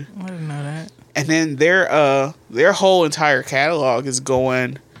actually. I didn't know that. And then their whole entire catalog is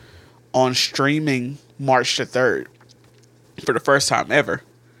going on streaming March the 3rd for the first time ever.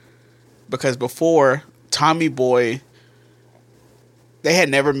 Because before, Tommy Boy, they had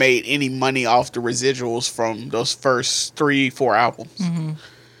never made any money off the residuals from those first 3-4 albums. Mm-hmm.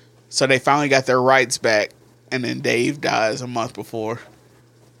 So they finally got their rights back, and then Dave dies a month before.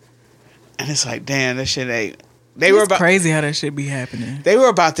 And it's like, damn, that shit ain't... It's crazy how that shit be happening. They were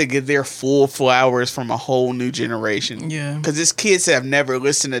about to get their full flowers from a whole new generation. Yeah. Because it's kids that have never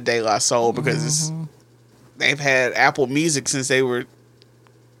listened to De La Soul because they've had Apple Music since they were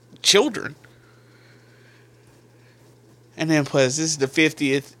children. And then plus, this is the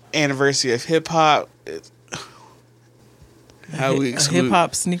 50th anniversary of hip hop. How we a exclude hip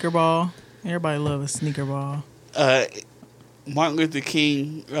hop sneaker ball. Everybody love a sneaker ball. Martin Luther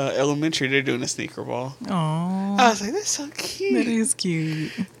King Elementary. They're doing a sneaker ball. Oh, I was like, that's so cute. that is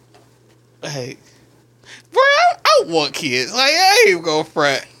cute. Like, bro, I want kids. Like, I ain't gonna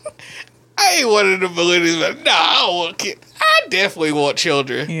front. I ain't one of the millennials, but nah, I don't want kids. I definitely want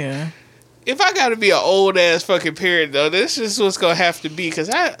children. Yeah. If I gotta be an old ass fucking parent though, this is what's gonna have to be. Cause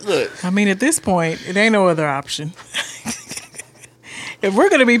I mean, at this point, it ain't no other option. If we're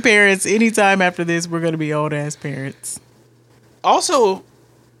gonna be parents anytime after this, we're gonna be old ass parents. Also,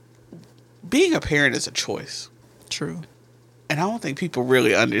 being a parent is a choice. True. And I don't think people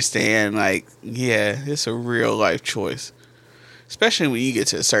really understand, like, yeah, it's a real life choice. Especially when you get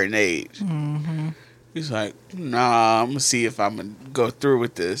to a certain age. Mm-hmm. He's like, nah, I'm gonna see if I'm gonna go through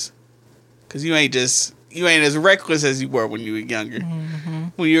with this. Cause you ain't as reckless as you were when you were younger. Mm-hmm.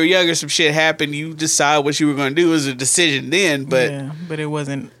 When you were younger, some shit happened. You decide what you were gonna do. It was a decision then, but yeah, but it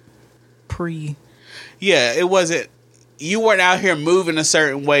wasn't pre. Yeah, it wasn't. You weren't out here moving a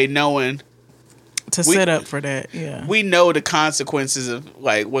certain way, knowing To set up for that. Yeah, we know the consequences of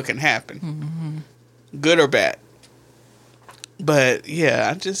like what can happen, good or bad. But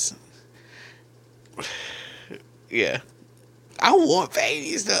yeah, I want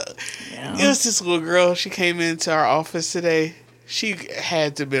babies though. Yeah. It was this little girl. She came into our office today. She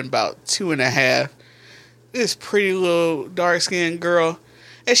had to have been about 2.5. This pretty little dark skinned girl,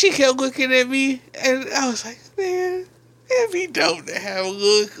 and she kept looking at me, and I was like, man, it'd be dope to have a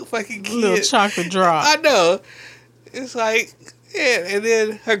little fucking kid. Little chocolate drop. I know. It's like, yeah. And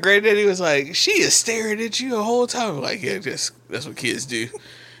then her granddaddy was like, she is staring at you the whole time. I'm like, yeah, that's what kids do.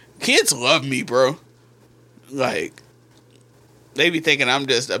 Kids love me, bro. Like, they be thinking I'm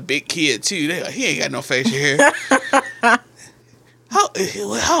just a big kid too. They like, he ain't got no facial hair. How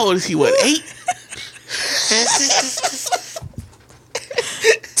old is he? What, 8?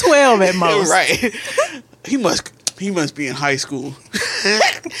 12 at most. Right. He must be in high school.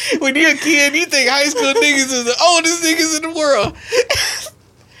 When you're a kid, you think high school niggas is the oldest niggas in the world.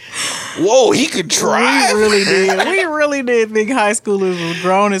 Whoa, he could drive. We really did think high schoolers were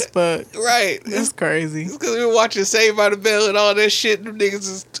grown as fuck. Right. That's crazy. It's because we were watching Saved by the Bell and all that shit. Them niggas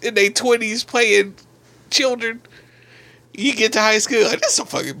is in their 20s playing children. You get to high school, like, that's some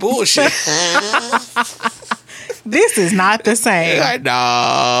fucking bullshit. This is not the same. Like,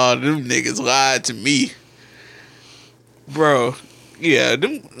 nah, them niggas lied to me. Bro, yeah,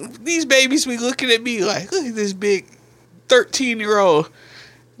 these babies be looking at me like, look at this big 13-year-old.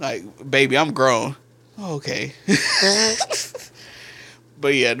 Like, baby, I'm grown. Okay.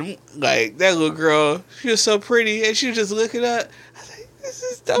 But yeah, like, that little girl, she was so pretty, and she was just looking up. I was like, this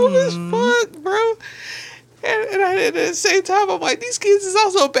is dope as fuck, bro. And at the same time, I'm like, these kids is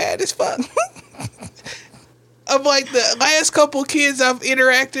also bad as fuck. I'm like, the last couple kids I've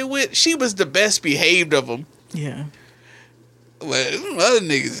interacted with, she was the best behaved of them. Yeah. But them other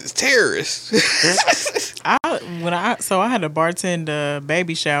niggas is terrorists. I had to bartend a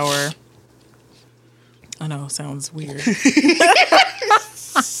baby shower. I know, sounds weird.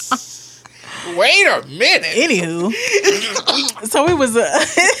 Wait a minute. Anywho, so it was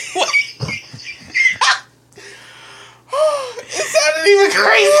It sounded even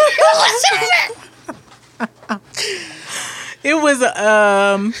crazy.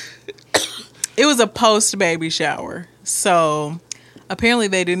 it was a post baby shower. So apparently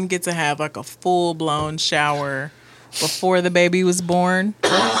they didn't get to have like a full blown shower before the baby was born.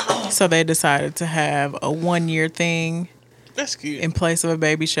 So they decided to have a 1-year thing. That's cute. In place of a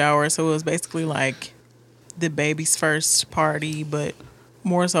baby shower. So it was basically like the baby's first party, but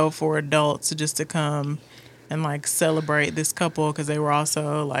more so for adults just to come and like celebrate this couple because they were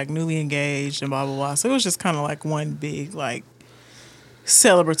also like newly engaged and blah, blah, blah. So it was just kind of like one big like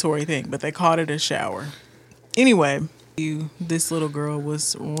celebratory thing, but they called it a shower. Anyway, this little girl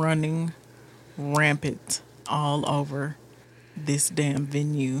was running rampant all over this damn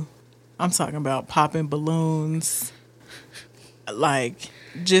venue. I'm talking about popping balloons, like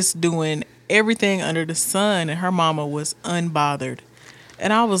just doing everything under the sun, and her mama was unbothered.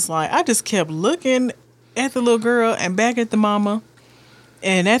 And I was like, I just kept looking at the little girl and back at the mama,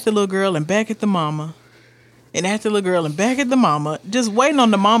 and at the little girl and back at the mama, and at the little girl and back at the mama, just waiting on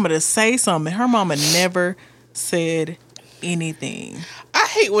the mama to say something. Her mama never said anything. I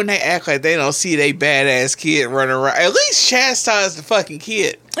hate when they act like they don't see they badass kid running around. At least chastise the fucking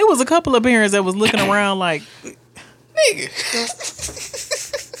kid. It was a couple of parents that was looking around like, nigga,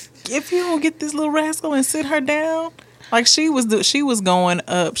 if you don't get this little rascal and sit her down. Like she was going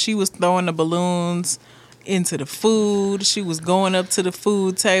up. She was throwing the balloons into the food. She was going up to the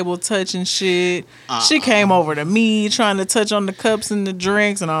food table, touching shit. She came over to me, trying to touch on the cups and the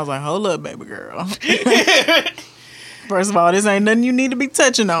drinks, and I was like, hold up, baby girl. First of all, this ain't nothing you need to be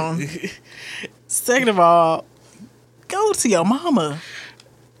touching on. Second of all, go to your mama.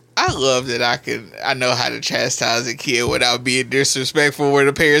 I love that I know how to chastise a kid without being disrespectful, where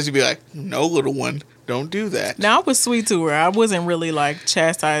the parents would be like, no, little one, don't do that. Now, I was sweet to her. I wasn't really like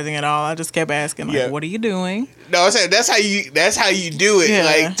chastising at all. I just kept asking, like, what are you doing? No, I'm saying that's how you do it, Yeah.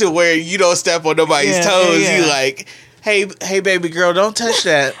 like to where you don't step on nobody's toes. Yeah. You like, hey, baby girl, don't touch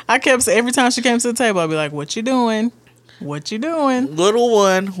that. I kept, every time she came to the table, I'd be like, what you doing? What you doing? Little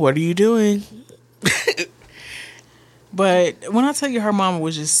one, what are you doing? But when I tell you her mama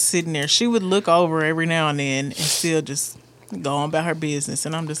was just sitting there, she would look over every now and then and still just go on about her business.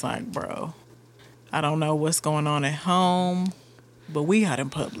 And I'm just like, bro, I don't know what's going on at home, but we out in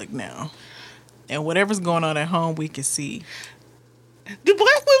public now. And whatever's going on at home, we can see. Do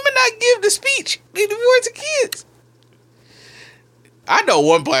black women not give the speech in the words of kids? I know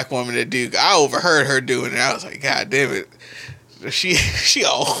one black woman that do. I overheard her doing it. I was like, God damn it. She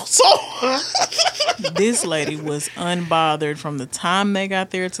all so. This lady was unbothered from the time they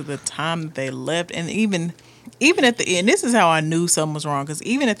got there to the time that they left. And even at the end, this is how I knew something was wrong. Because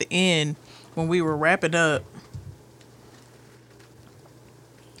even at the end, when we were wrapping up,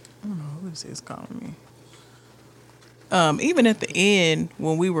 I don't know who this is calling me. Even at the end,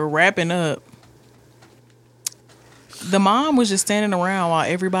 when we were wrapping up, the mom was just standing around while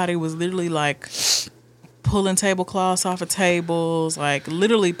everybody was literally like pulling tablecloths off of tables, like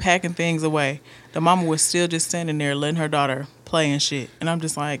literally packing things away. The mama was still just standing there letting her daughter play and shit. And I'm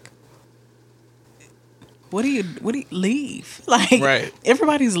just like, what do you leave? Like, Right.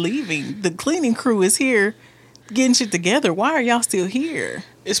 Everybody's leaving. The cleaning crew is here getting shit together. Why are y'all still here?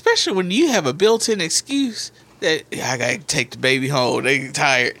 Especially when you have a built-in excuse that I gotta take the baby home. They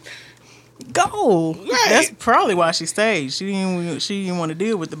tired. Go. Right. That's probably why she stayed. She didn't want to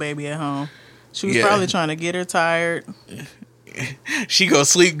deal with the baby at home. She was probably trying to get her tired. She gonna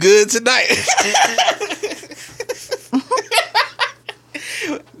sleep good tonight.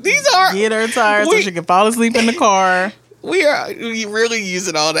 Get her tired so she can fall asleep in the car. We really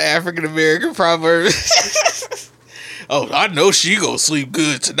using all the African American proverbs. Oh, I know she gonna sleep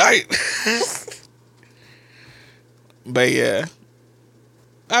good tonight. But yeah,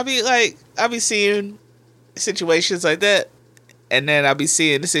 I be seeing situations like that, and then I be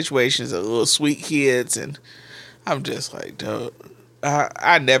seeing the situations of little sweet kids, and I'm just like, dude,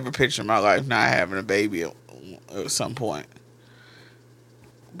 I never pictured my life not having a baby at some point.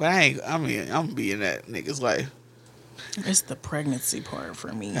 But I'm gonna be in that nigga's life. It's the pregnancy part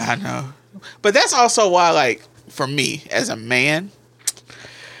for me. I know. But that's also why, like, for me, as a man,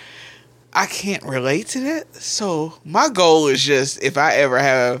 I can't relate to that. So my goal is just, if I ever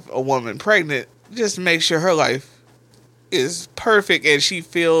have a woman pregnant, just make sure her life is perfect and she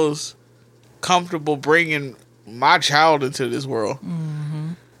feels comfortable bringing my child into this world. Mm-hmm.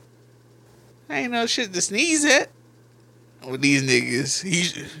 Ain't no shit to sneeze at. With these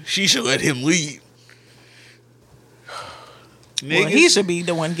niggas, she should let him lead. Well, he should be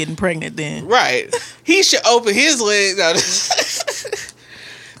the one getting pregnant then. Right. He should open his legs. No.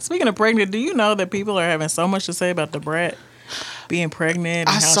 Speaking of pregnant, do you know that people are having so much to say about the brat being pregnant and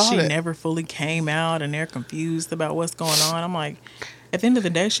I how saw she that. never fully came out and they're confused about what's going on? I'm like, at the end of the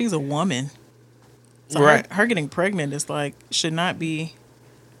day, she's a woman. So Right. her getting pregnant is like, should not be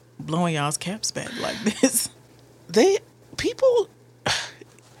blowing y'all's caps back like this. People,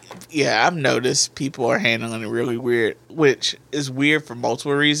 yeah, I've noticed people are handling it really weird, which is weird for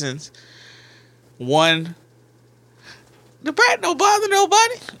multiple reasons. One, the brat don't bother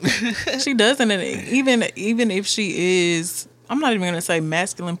nobody. She doesn't, and even if she is, I'm not even gonna say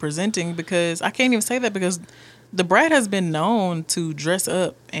masculine presenting, because I can't even say that, because the brat has been known to dress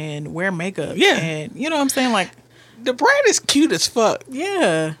up and wear makeup. Yeah. And you know what I'm saying? Like, The brat is cute as fuck.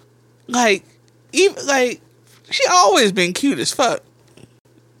 yeah. Like, even like, she always been cute as fuck.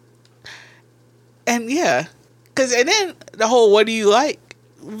 And yeah, and then the whole "what do you like"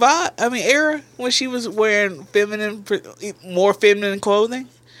 vibe. I mean, era when she was wearing more feminine clothing,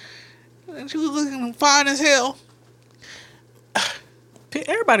 and she was looking fine as hell.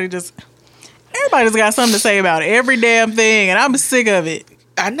 Everybody's got something to say about every damn thing, and I'm sick of it.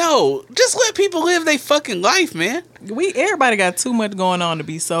 I know. Just let people live their fucking life, man. Everybody got too much going on to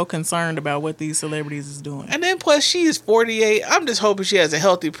be so concerned about what these celebrities is doing. And then plus, she is 48. I'm just hoping she has a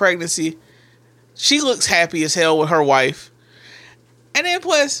healthy pregnancy. She looks happy as hell with her wife. And then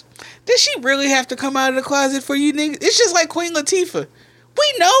plus, did she really have to come out of the closet for you niggas? It's just like Queen Latifah.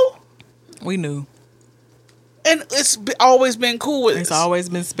 We know. We knew. And always been cool with It's us. always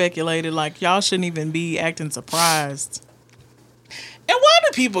been speculated. Like, y'all shouldn't even be acting surprised. And why do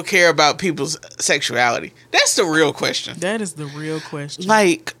people care about people's sexuality? That's the real question. That is the real question.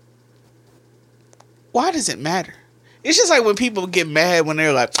 Like, why does it matter? It's just like when people get mad when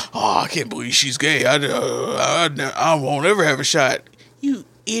they're like, "Oh, I can't believe she's gay. I won't ever have a shot." You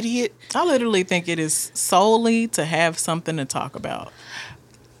idiot. I literally think it is solely to have something to talk about.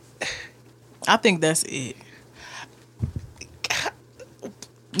 I think that's it.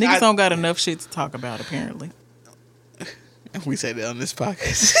 Niggas don't got enough shit to talk about, apparently. We say that on this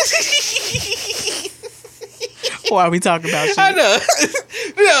podcast. Why we talking about shit? I know.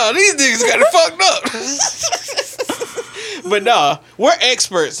 No, these niggas got it fucked up. But no, we're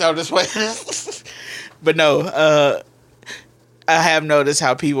experts on this way. But no, I have noticed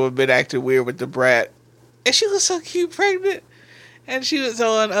how people have been acting weird with the brat. And she was so cute pregnant. And she was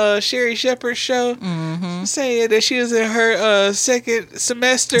on Sherry Shepherd's show saying that she was in her second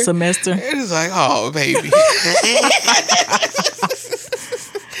semester. Semester. And it's like, oh, baby.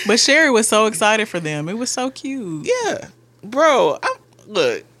 But Sherry was so excited for them. It was so cute. Yeah. Bro,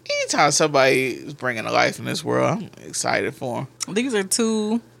 look, anytime somebody is bringing a life in this world, I'm excited for them. These are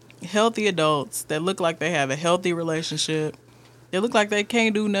two healthy adults that look like they have a healthy relationship. They look like they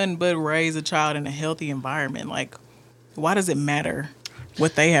can't do nothing but raise a child in a healthy environment. Like, why does it matter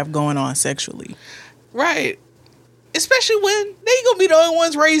what they have going on sexually? Right. Especially when they gonna be the only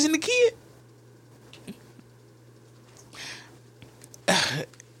ones raising the kid.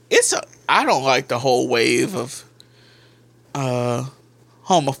 I don't like the whole wave of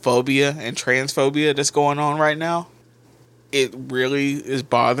homophobia and transphobia that's going on right now. It really is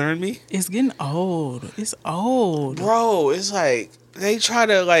bothering me. It's getting old. It's old. Bro, it's like they try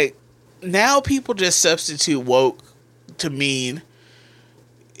to like now people just substitute woke to mean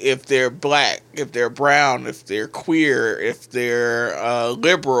if they're black, if they're brown, if they're queer, if they're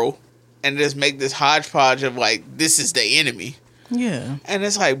liberal, and just make this hodgepodge of like this is the enemy. Yeah. And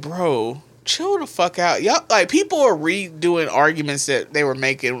it's like, bro, chill the fuck out. Y'all, like, people are redoing arguments that they were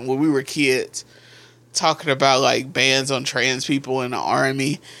making when we were kids, talking about, like, bans on trans people in the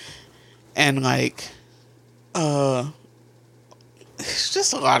army. And, like, it's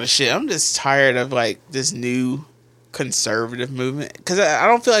just a lot of shit. I'm just tired of, like, this new conservative movement. Because I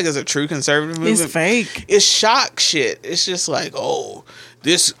don't feel like it's a true conservative movement. It's fake. It's shock shit. It's just like, oh,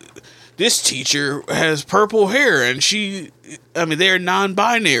 this teacher has purple hair and they're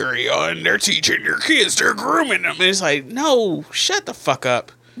non-binary and they're teaching your kids, they're grooming them. And it's like, no, shut the fuck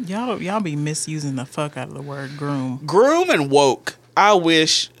up. Y'all be misusing the fuck out of the word groom. Groom and woke. I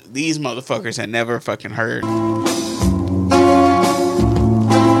wish these motherfuckers had never fucking heard.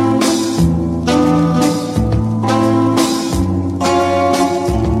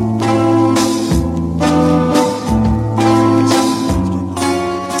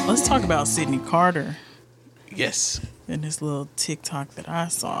 Let's talk about Sydney Carter. Yes. In this little TikTok that I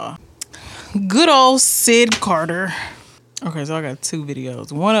saw. Good old Sid Carter. Okay, so I got two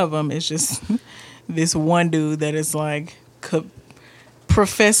videos. One of them is just this one dude that is like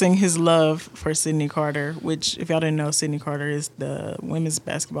professing his love for Sydney Carter, which, if y'all didn't know, Sydney Carter is the women's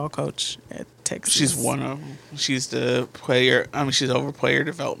basketball coach at Texas. She's one of them. She's the player. She's over player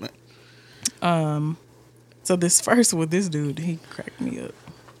development. So this first with this dude, he cracked me up.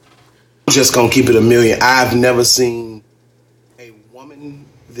 Just gonna keep it a million. I've never seen a woman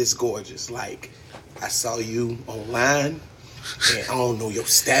this gorgeous. Like, I saw you online, and I don't know your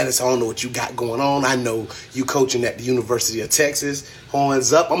status. I don't know what you got going on. I know you coaching at the University of Texas.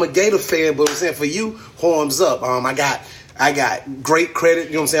 Horns up. I'm a Gator fan, but I'm saying for you, horns up. I got great credit.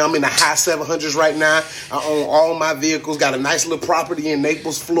 You know what I'm saying? I'm in the high 700s right now. I own all my vehicles. Got a nice little property in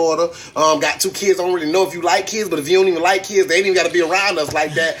Naples, Florida. Got 2 kids. I don't really know if you like kids, but if you don't even like kids, they ain't even got to be around us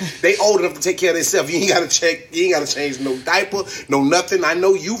like that. They old enough to take care of themselves. You ain't got to change no diaper, no nothing. I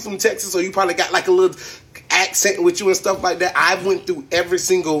know you from Texas, so you probably got like a little accent with you and stuff like that. I went through every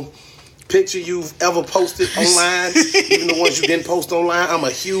single picture you've ever posted online, even the ones you didn't post online. I'm a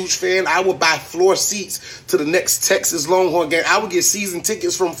huge fan. I would buy floor seats to the next Texas Longhorn game. I would get season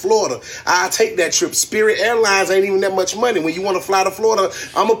tickets from Florida. I'll take that trip. Spirit Airlines ain't even that much money. When you want to fly to Florida,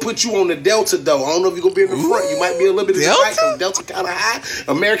 I'm going to put you on the Delta, though. I don't know if you're going to be in the front. You might be a little bit of the back, because Delta kind of high.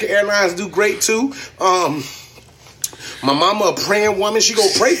 American Airlines do great, too. My mama a praying woman. She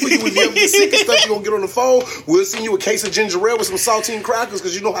gonna pray for you if you ever get sick and stuff. You gonna get on the phone. We'll send you a case of ginger ale with some saltine crackers,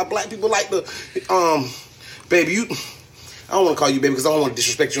 because you know how black people like to, baby, you. I don't want to call you baby because I don't want to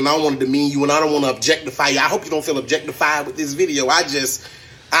disrespect you and I don't want to demean you and I don't want to objectify you. I hope you don't feel objectified with this video. I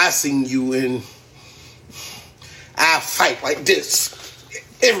seen you and I fight like this.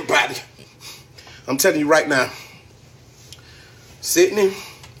 Everybody. I'm telling you right now, Sydney,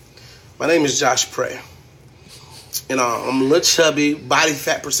 my name is Josh Prey. And I'm a little chubby, body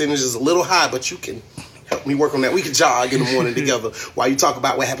fat percentage is a little high, but you can help me work on that. We can jog in the morning together while you talk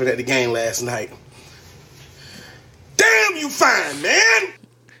about what happened at the game last night. Damn, you fine, man!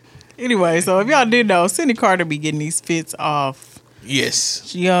 Anyway, so if y'all didn't know, Sydney Carter be getting these fits off. Yes.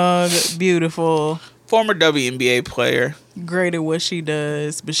 She young, beautiful, Former WNBA player. great at what she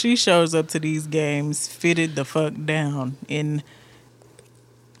does, but she shows up to these games fitted the fuck down in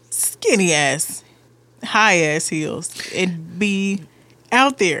skinny ass, high ass heels and be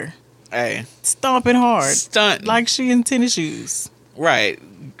out there Hey. stomping hard, Stunting. like she in tennis shoes. Right.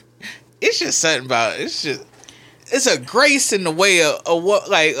 It's just something about it's a grace in the way a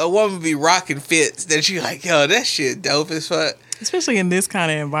woman be rocking fits that you like, yo, that shit dope as fuck. Especially in this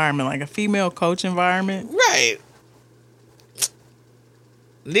kind of environment, like a female coach environment. Right.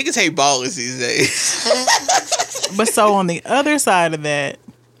 Niggas hate ballers these days. But so on the other side of that,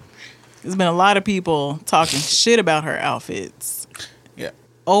 there's been a lot of people talking shit about her outfits. Yeah.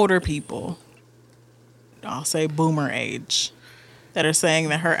 Older people, I'll say boomer age, that are saying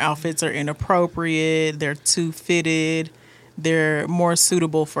that her outfits are inappropriate, they're too fitted, they're more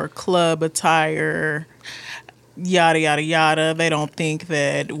suitable for club attire, yada, yada, yada. They don't think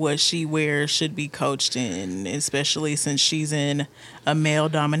that what she wears should be coached in, especially since she's in a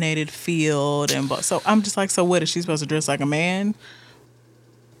male-dominated field. And so I'm just like, so what, is she supposed to dress like a man?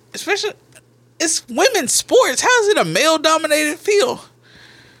 Especially, it's women's sports. How is it a male-dominated field?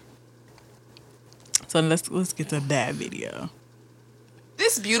 So let's get to that video.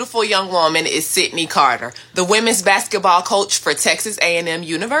 This beautiful young woman is Sydney Carter, the women's basketball coach for Texas A&M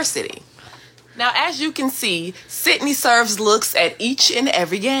University. Now, as you can see, Sydney serves looks at each and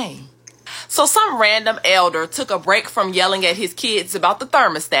every game. So some random elder took a break from yelling at his kids about the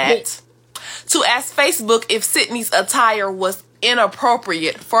thermostat to ask Facebook if Sydney's attire was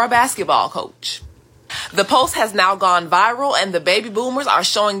inappropriate for a basketball coach. The post has now gone viral, and the baby boomers are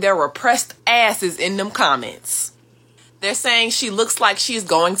showing their repressed asses in them comments. They're saying she looks like she's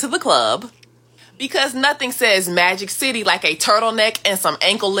going to the club because nothing says Magic City like a turtleneck and some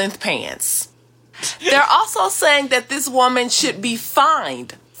ankle-length pants. They're also saying that this woman should be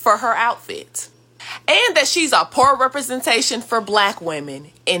fined for her outfit and that she's a poor representation for black women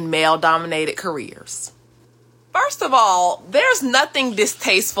in male-dominated careers. First of all, there's nothing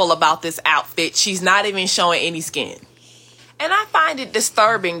distasteful about this outfit. She's not even showing any skin. And I find it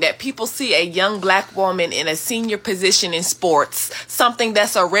disturbing that people see a young black woman in a senior position in sports, something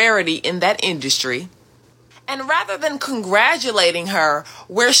that's a rarity in that industry. And rather than congratulating her,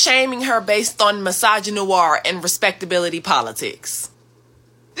 we're shaming her based on misogynoir and respectability politics.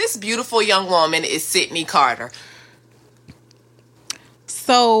 This beautiful young woman is Sydney Carter.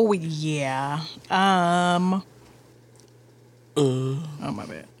 So, yeah. Oh, my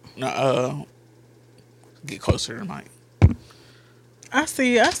bad. Get closer to the mic. I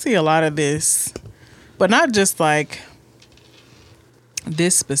see a lot of this, but not just like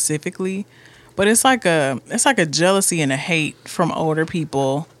this specifically, but it's like a jealousy and a hate from older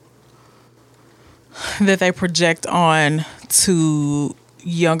people that they project on to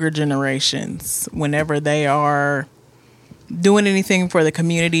younger generations whenever they are doing anything for the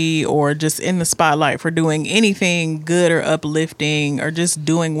community or just in the spotlight for doing anything good or uplifting or just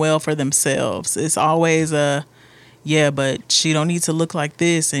doing well for themselves. It's always yeah, but she don't need to look like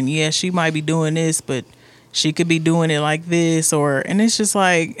this, and yeah, she might be doing this, but she could be doing it like this, and it's just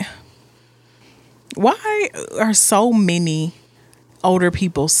like, why are so many older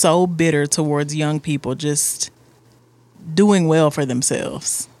people so bitter towards young people just doing well for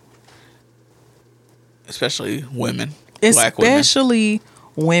themselves? Especially women. Black women. Especially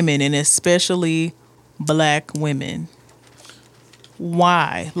women, and especially black women.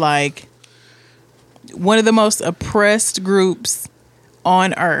 Why? Like, one of the most oppressed groups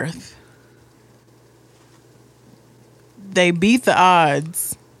on earth. They beat the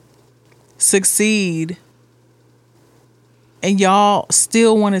odds, succeed, and y'all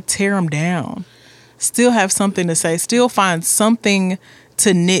still want to tear them down. Still have something to say. Still find something to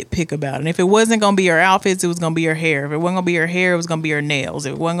nitpick about. And if it wasn't going to be her outfits, it was going to be her hair. If it wasn't going to be her hair, it was going to be her nails.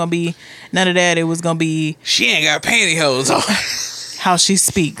 If it wasn't going to be none of that, it was going to be... She ain't got pantyhose on. how she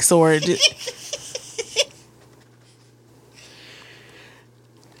speaks, or...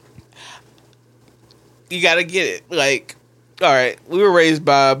 You gotta get it. Like, all right, we were raised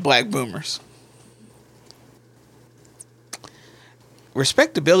by black boomers.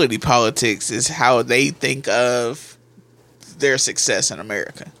 Respectability politics is how they think of their success in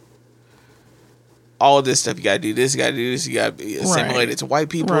America. all of this stuff. You gotta do this, you gotta do this, you gotta be assimilated to white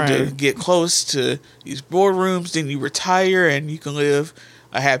people to Right. get close to these boardrooms. Then you retire and you can live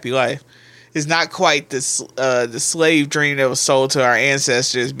a happy life. It's not quite the slave dream that was sold to our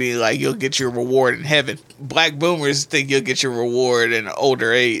ancestors, being like you'll get your reward in heaven. Black boomers think you'll get your reward in an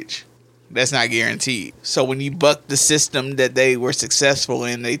older age. That's not guaranteed. So when you buck the system that they were successful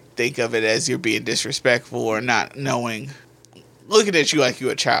in, they think of it as you're being disrespectful or not knowing, looking at you like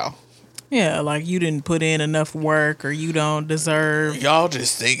you're a child. Yeah, like you didn't put in enough work, or you don't deserve Y'all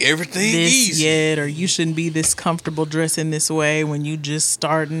just think everything this easy. yet, or you shouldn't be this comfortable dressing this way when you just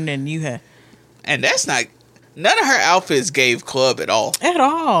starting and you had And that's not, none of her outfits gave club at all. at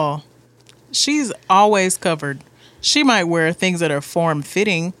all. She's always covered. She might wear things that are form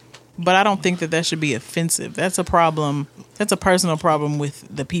fitting, but I don't think that should be offensive. That's a problem. That's a personal problem with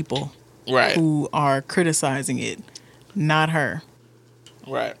the people Right. who are criticizing it, not her.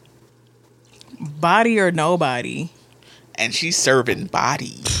 Right. Body or nobody, And she's serving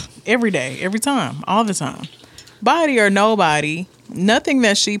body. every day, every time, all the time. Body or nobody, nothing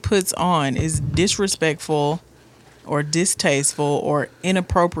that she puts on is disrespectful or distasteful or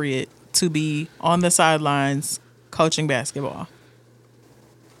inappropriate to be on the sidelines coaching basketball.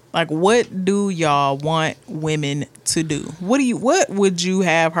 Like, what do y'all want women to do? What would you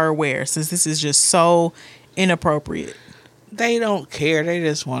have her wear, since this is just so inappropriate? They don't care. They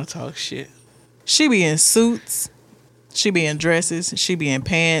just want to talk shit. She be in suits, she be in dresses, she be in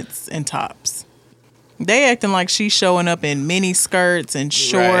pants and tops. They acting like she's showing up in mini skirts and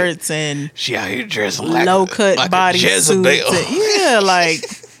shorts and She out here dressing like low cut like body a Jezebel. suits. Yeah, like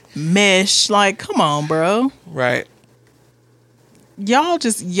mesh. Like, come on, bro. Right.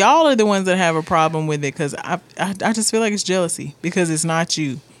 Y'all are the ones that have a problem with it, because I just feel like it's jealousy, because it's not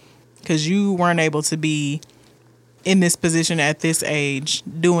you, because you weren't able to be in this position at this age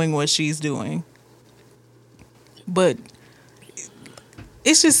doing what she's doing. But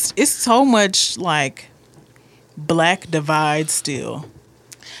it's so much like black divide still.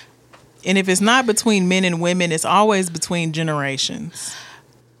 And if it's not between men and women, it's always between generations.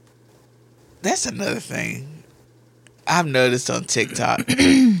 That's another thing I've noticed on TikTok.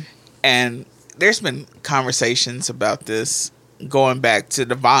 And there's been conversations about this going back to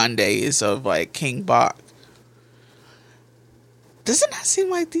the Vaughn days of like King Bach. Does it not seem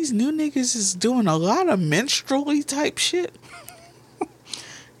like these new niggas is doing a lot of minstrel-y type shit?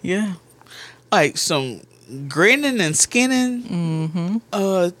 Yeah. Like some grinning and skinning,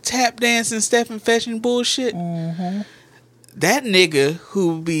 tap dancing, stepping, fetching bullshit. That nigga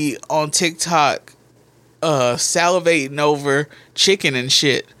who be on TikTok salivating over chicken and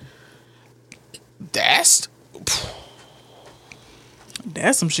shit, that's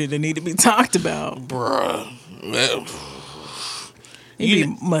some shit that need to be talked about. bruh. Well, He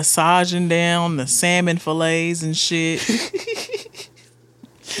be massaging down the salmon fillets and shit.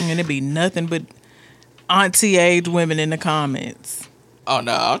 And it be nothing but auntie age women in the comments. oh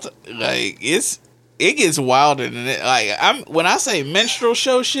no, like it gets wilder than it. Like when I say minstrel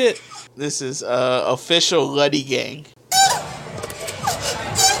show shit, this is official Luddy Gang.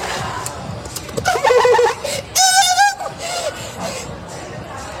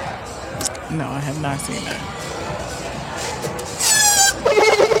 No, I have not seen that.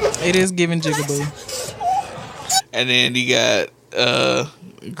 It is giving Jigaboo. And then you got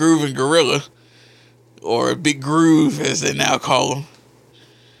Groove and Gorilla, or Big Groove as they now call him.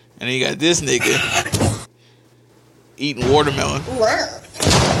 And then you got this nigga eating watermelon.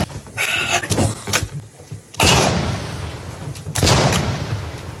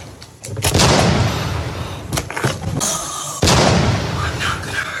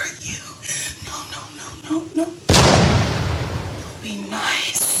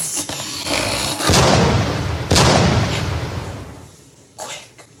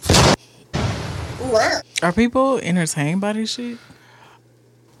 Are people entertained by this shit?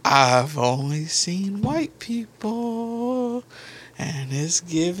 I've only seen white people, and it's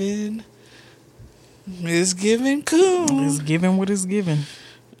giving cool. It's giving what it's giving.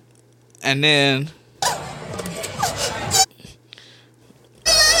 And then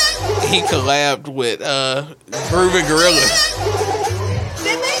he collabed with Groove and Gorilla.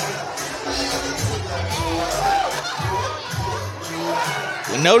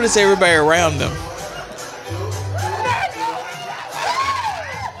 Notice everybody around them.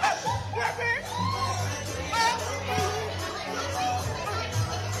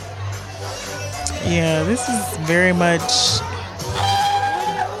 Yeah, this is very much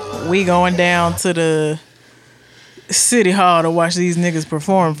we going down to the City Hall to watch these niggas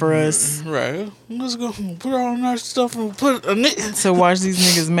perform for us. Right. Let's go put all our stuff and put a To watch these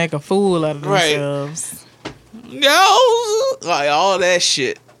niggas make a fool out of Right. themselves. Yo, like all that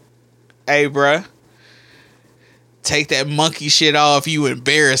shit. Hey, bruh. Take that monkey shit off. You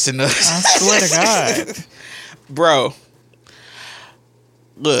embarrassing us. I swear to God. Bro.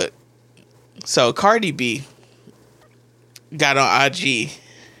 Look. So Cardi B got on IG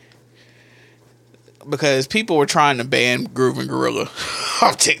because people were trying to ban Groovin Gorilla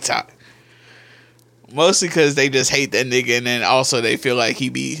off TikTok. Mostly because they just hate that nigga, and then also they feel like he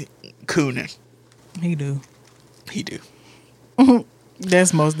be cooning. He do. He do.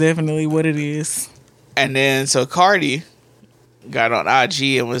 That's most definitely what it is. And then so Cardi got on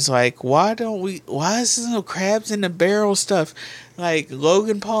IG and was like, why is there no crabs in the barrel stuff? Like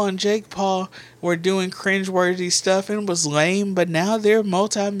Logan Paul and Jake Paul were doing cringeworthy stuff and it was lame, but now they're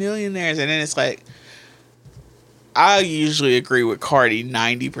multimillionaires. And then it's like, I usually agree with Cardi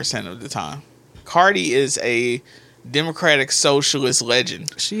 90% of the time. Cardi is a democratic socialist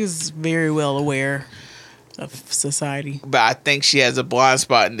legend. She is very well aware of society. But I think she has a blind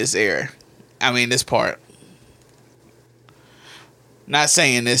spot in this era. I mean, this part. Not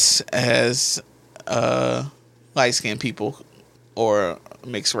saying this as light-skinned people or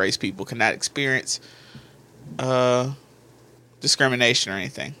mixed race people cannot experience discrimination or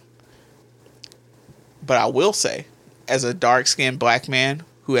anything. But I will say, as a dark-skinned black man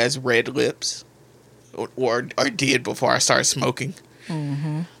who has red lips, or did before I started smoking,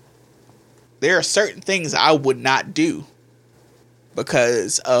 there are certain things I would not do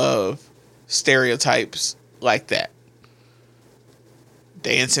because of stereotypes like that.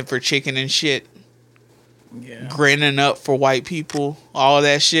 Dancing for chicken and shit. Yeah. Grinning up for white people. All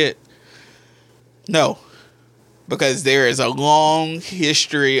that shit. No. Because there is a long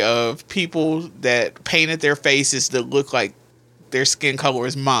history of people that painted their faces to look like their skin color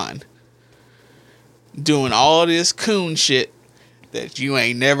is mine. Doing all this coon shit that you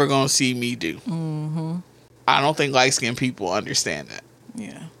ain't never gonna see me do. I don't think light-skinned people understand that.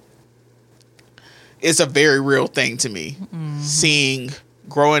 Yeah. It's a very real thing to me.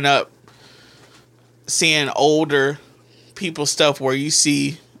 Growing up, seeing older people stuff where you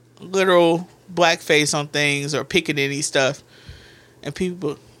see literal blackface on things or pickaninny stuff, and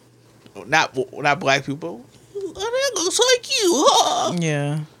people, not black people, oh, that looks like you, huh?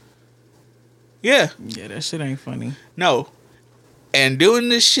 Yeah. Yeah, Yeah, that shit ain't funny. no. And doing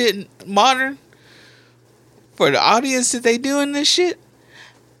this shit modern, for the audience that they doing this shit,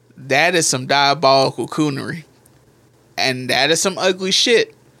 that is some diabolical coonery. And that is some ugly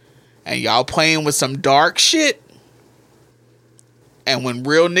shit. And y'all playing with some dark shit. And when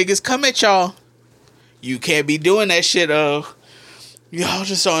real niggas come at y'all, you can't be doing that shit of, y'all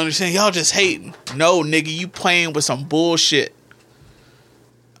just don't understand, y'all just hating. No, nigga, you playing with some bullshit.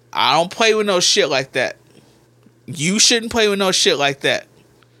 I don't play with no shit like that. You shouldn't play with no shit like that.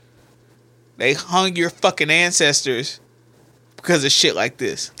 They hung your fucking ancestors because of shit like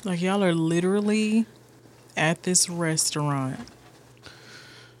this. Like, y'all are literally at this restaurant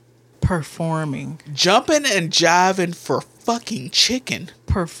performing. Jumping and jiving for fucking chicken.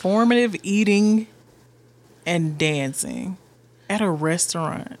 Performative eating and dancing at a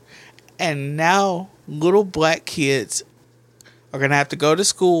restaurant. And now little black kids are going to have to go to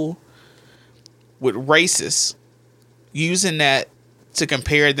school with racists using that to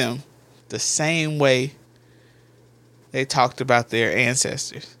compare them the same way they talked about their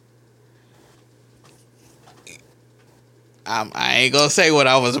ancestors. I ain't gonna say what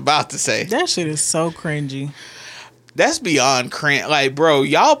I was about to say. That shit is so cringy. That's beyond cringe. Like, bro,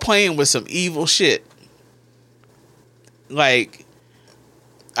 y'all playing with some evil shit. Like,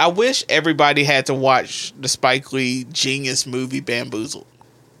 I wish everybody had to watch the Spike Lee genius movie Bamboozled,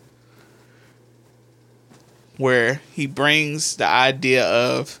 where he brings the idea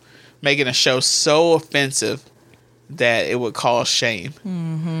of making a show so offensive that it would cause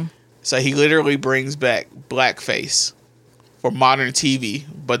shame. So he literally brings back blackface for modern TV,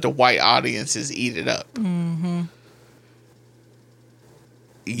 but the white audiences eat it up.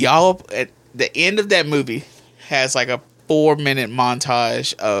 Y'all, at the end of that movie, has like a 4-minute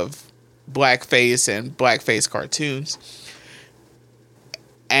montage of blackface and blackface cartoons.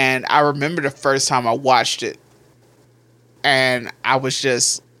 And I remember the first time I watched it, and I was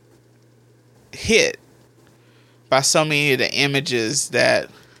just hit by so many of the images that,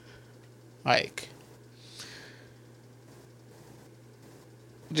 like,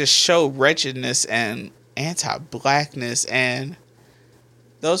 just show wretchedness and anti-blackness, and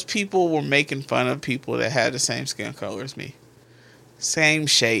those people were making fun of people that had the same skin color as me, same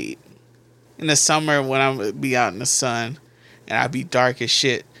shade. in the summer when I'm be out in the sun and I be dark as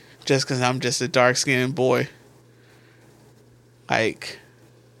shit just because I'm just a dark skinned boy. Like,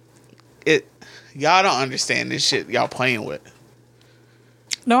 y'all don't understand this shit y'all playing with.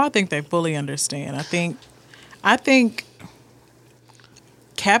 No, I think they fully understand. I think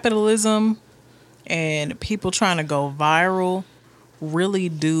capitalism and people trying to go viral really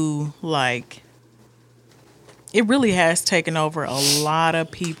do, like, it really has taken over a lot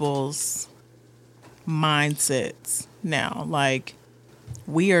of people's mindsets now. Like,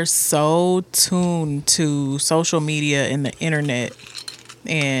 we are so tuned to social media and the internet,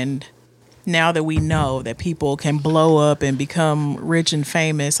 and now that we know that people can blow up and become rich and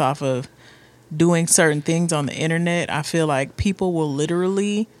famous off of doing certain things on the internet, I feel like people will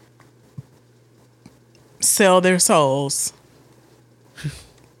literally sell their souls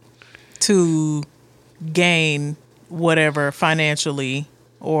to gain whatever financially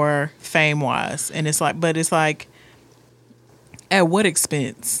or fame-wise. And it's like, at what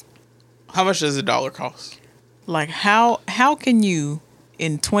expense? How much does $1 cost? Like, how can you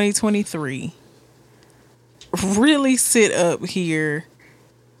in 2023 really sit up here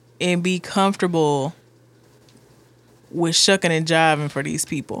and be comfortable with shucking and jiving for these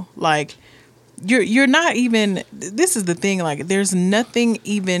people? Like, you're not even, this is the thing, like, there's nothing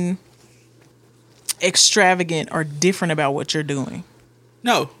even extravagant or different about what you're doing.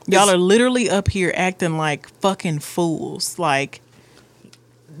 No. Y'all are literally up here acting like fucking fools. Like,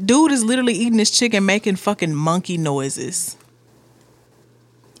 dude is literally eating his chicken, making fucking monkey noises.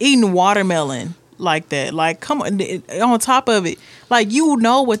 Eating watermelon like that. Like, come on top of it. Like, you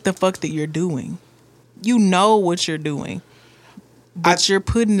know what the fuck that you're doing. You know what you're doing. But you're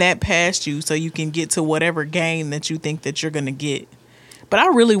putting that past you so you can get to whatever gain that you think that you're going to get. But I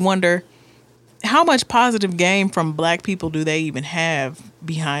really wonder, how much positive gain from black people do they even have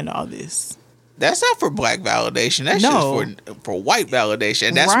behind all this? That's not for black validation. That's just for white validation.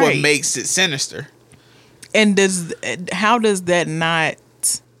 And that's what makes it sinister. And how does that not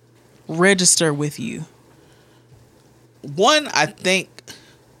register with you? One, I think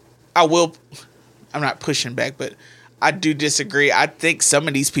I'm not pushing back, but I do disagree. I think some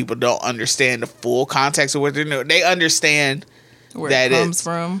of these people don't understand the full context of what they're doing. They understand where that it comes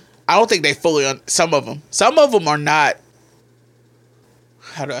from. I don't think they fully, some of them are not,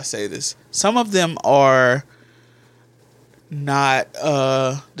 how do I say this? Some of them are not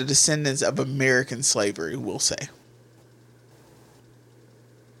the descendants of American slavery, we'll say.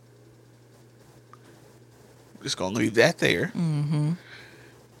 Just gonna leave that there. Mm-hmm.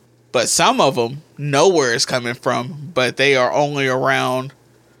 But some of them know where it's coming from, but they are only around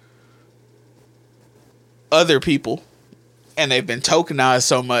other people, and they've been tokenized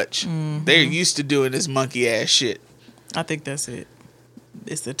so much. Mm-hmm. They're used to doing this monkey ass shit. I think that's it.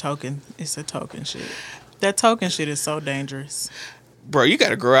 It's the token shit. That token shit is so dangerous. Bro, you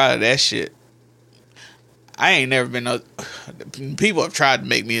gotta grow out of that shit. I ain't never been people have tried to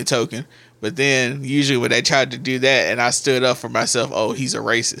make me a token, but then usually when they tried to do that and I stood up for myself, oh, he's a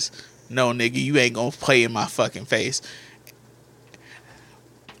racist. No, nigga, you ain't gonna play in my fucking face.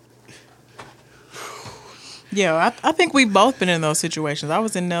 Yeah, I think we've both been in those situations. I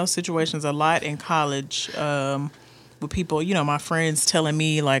was in those situations a lot in college, with people, my friends telling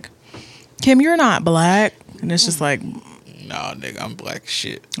me, like, Kim, you're not black. And it's just like, nah, nigga, I'm black as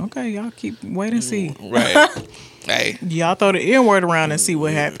shit. Okay, y'all keep wait and see. Right. Hey. Y'all throw the N-word around and see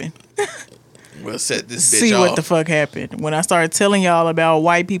what happened. We'll set this bitch see off. what the fuck happened. When I started telling y'all about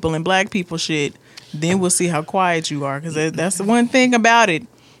white people and black people shit, then we'll see how quiet you are. Because that's the one thing about it.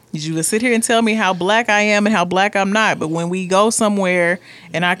 You would sit here and tell me how black I am and how black I'm not. But when we go somewhere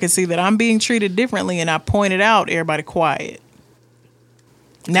and I can see that I'm being treated differently and I point it out, everybody quiet.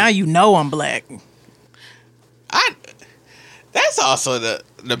 Now you know I'm black. That's also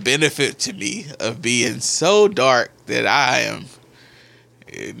the benefit to me of being so dark that I am.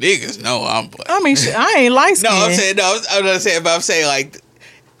 Niggas know I'm black. I mean, I ain't light skinned. I'm not saying, but I'm saying, like,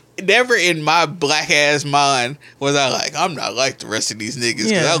 never in my black ass mind was I like, I'm not like the rest of these niggas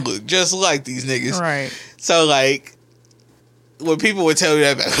because I look just like these niggas. Right. So, like, when people would tell me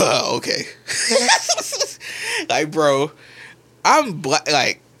that, I'm like, oh, okay. Like, bro, I'm black.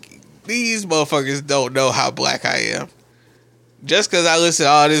 Like, these motherfuckers don't know how black I am. Just because I listen to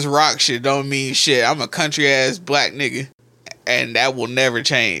all this rock shit don't mean shit. I'm a country ass black nigga. And that will never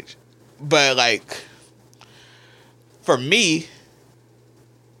change. But, like, for me,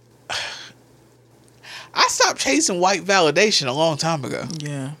 I stopped chasing white validation a long time ago.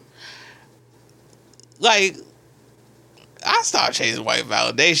 Yeah. Like, I stopped chasing white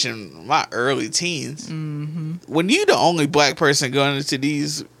validation in my early teens. Mm-hmm. When you the only black person going into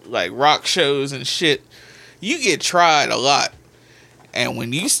these like rock shows and shit, you get tried a lot. And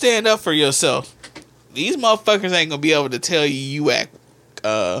when you stand up for yourself, these motherfuckers ain't gonna be able to tell you act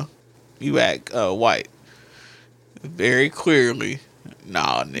white. Very clearly,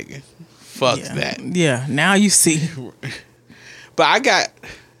 nah, nigga, fuck that. Yeah, now you see. But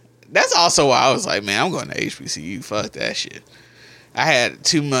that's also why I was like, man, I'm going to HBCU. Fuck that shit. I had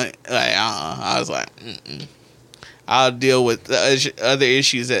 2 months. Like, I was like, I'll deal with the other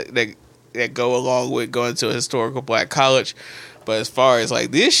issues that go along with going to a historical black college. But as far as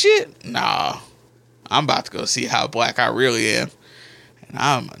like this shit, nah. I'm about to go see how black I really am. And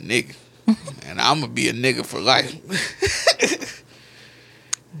I'm a nigga. And I'm going to be a nigga for life.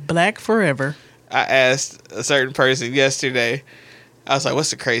 Black forever. I asked a certain person yesterday, I was like,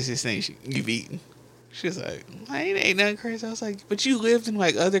 what's the craziest thing you've eaten? She was like, I ain't ate nothing crazy. I was like, but you lived in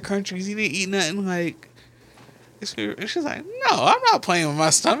like other countries. You didn't eat nothing like... She was like, no, I'm not playing with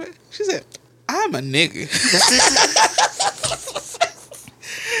my stomach. She said, I'm a nigga.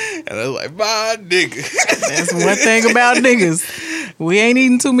 And I was like, my nigga. That's one thing about niggas. We ain't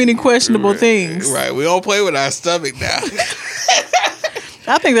eating too many questionable things. Right. We don't play with our stomach now.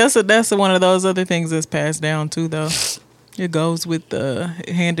 I think that's one of those other things that's passed down too, though. It goes with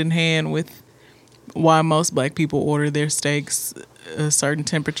hand in hand with why most black people order their steaks a certain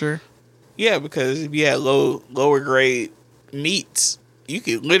temperature. Yeah, because if you had lower grade meats, you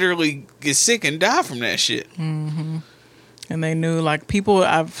could literally get sick and die from that shit. Mm-hmm. And they knew, like, people,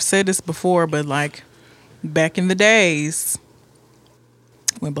 I've said this before, but like back in the days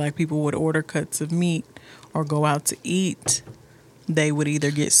when black people would order cuts of meat or go out to eat, they would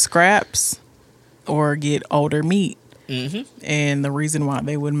either get scraps or get older meat. Mm-hmm. And the reason why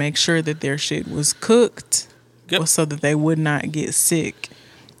they would make sure that their shit was cooked was so that they would not get sick.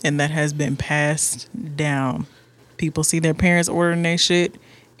 And that has been passed down. People see their parents ordering their shit,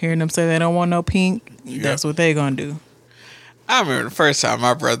 hearing them say they don't want no pink. Yep. That's what they gonna do. I remember the first time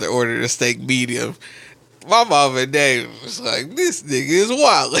my brother ordered a steak medium. My mom and dad was like, this nigga is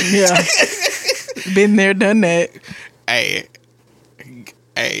wild. Yeah. Been there, done that. Hey,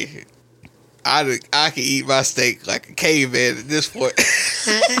 I can eat my steak like a caveman at this point.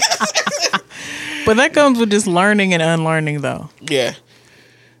 But that comes with just learning and unlearning, though. Yeah.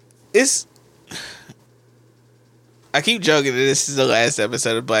 I keep joking that this is the last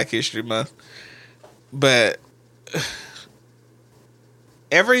episode of Black History Month. But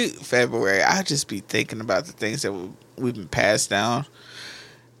every February, I just be thinking about the things that we've been passed down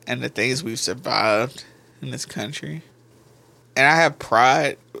and the things we've survived in this country. And I have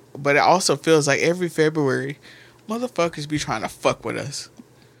pride, but it also feels like every February, motherfuckers be trying to fuck with us.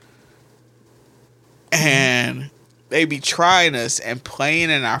 And they be trying us and playing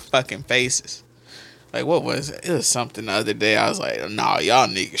in our fucking faces. Like, what was it? It was something the other day. I was like, nah, y'all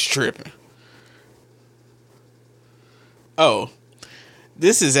niggas tripping. Oh,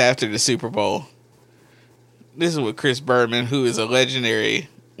 this is after the Super Bowl. This is what Chris Berman, who is a legendary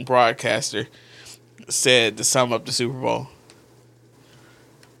broadcaster, said to sum up the Super Bowl.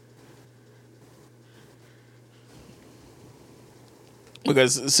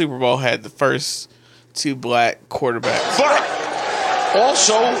 Because the Super Bowl had the first 2 black quarterbacks. But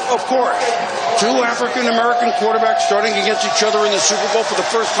also, of course, 2 African-American quarterbacks starting against each other in the Super Bowl for the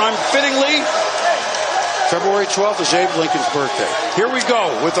first time. Fittingly, February 12th is Abe Lincoln's birthday. Here we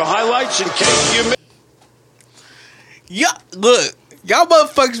go with the highlights in case you missed. Yeah, look, y'all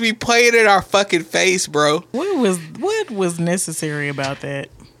motherfuckers be playing in our fucking face, bro. What was necessary about that?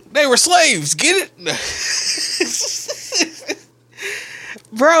 They were slaves. Get it?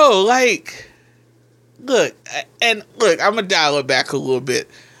 Bro, like, look, I'm going to dial it back a little bit.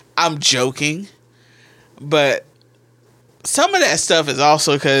 I'm joking, but some of that stuff is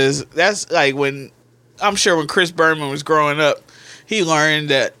also because that's like I'm sure when Chris Berman was growing up, he learned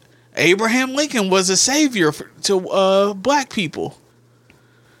that Abraham Lincoln was a savior to black people.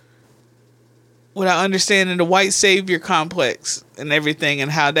 Without understanding the white savior complex and everything, and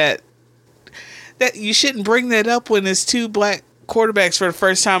how that you shouldn't bring that up when it's 2 black quarterbacks for the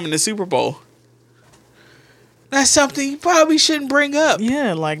first time in the Super Bowl. That's something you probably shouldn't bring up.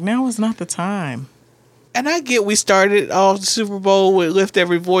 Yeah, like now is not the time. And I get we started off the Super Bowl with Lift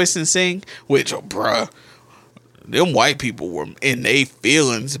Every Voice and Sing, which, bruh, them white people were in their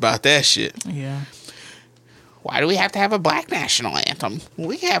feelings about that shit. Yeah. Why do we have to have a black national anthem?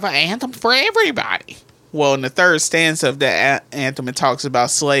 We have an anthem for everybody. Well, in the third stanza of that anthem, it talks about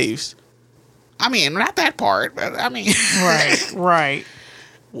slaves. I mean, not that part, but I mean... Right.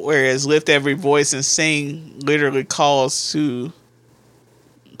 Whereas Lift Every Voice and Sing literally calls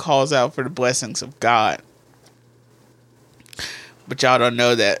out for the blessings of God. but y'all don't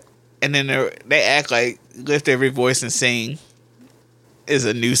know that. And then they act like Lift Every Voice and Sing is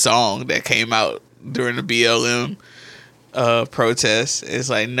a new song that came out during the BLM protests. It's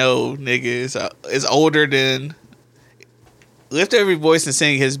like, no, nigga, it's older than... Lift Every Voice and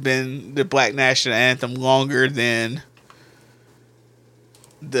Sing has been the Black National Anthem longer than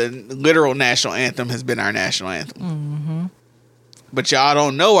the literal national anthem has been our national anthem. Mm-hmm. But y'all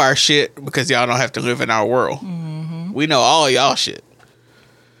don't know our shit because y'all don't have to live in our world. Mm-hmm. We know all y'all shit,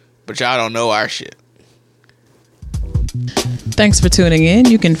 but y'all don't know our shit. Thanks for tuning in.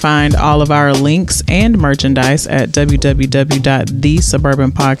 You can find all of our links and merchandise at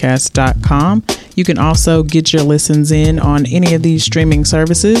www.thesuburbanpodcast.com. You can also get your listens in on any of these streaming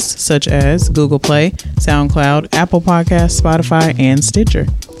services such as Google Play, SoundCloud, Apple Podcasts, Spotify, and Stitcher.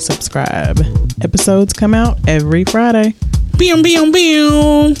 Subscribe. Episodes come out every Friday. Boom, boom, boom.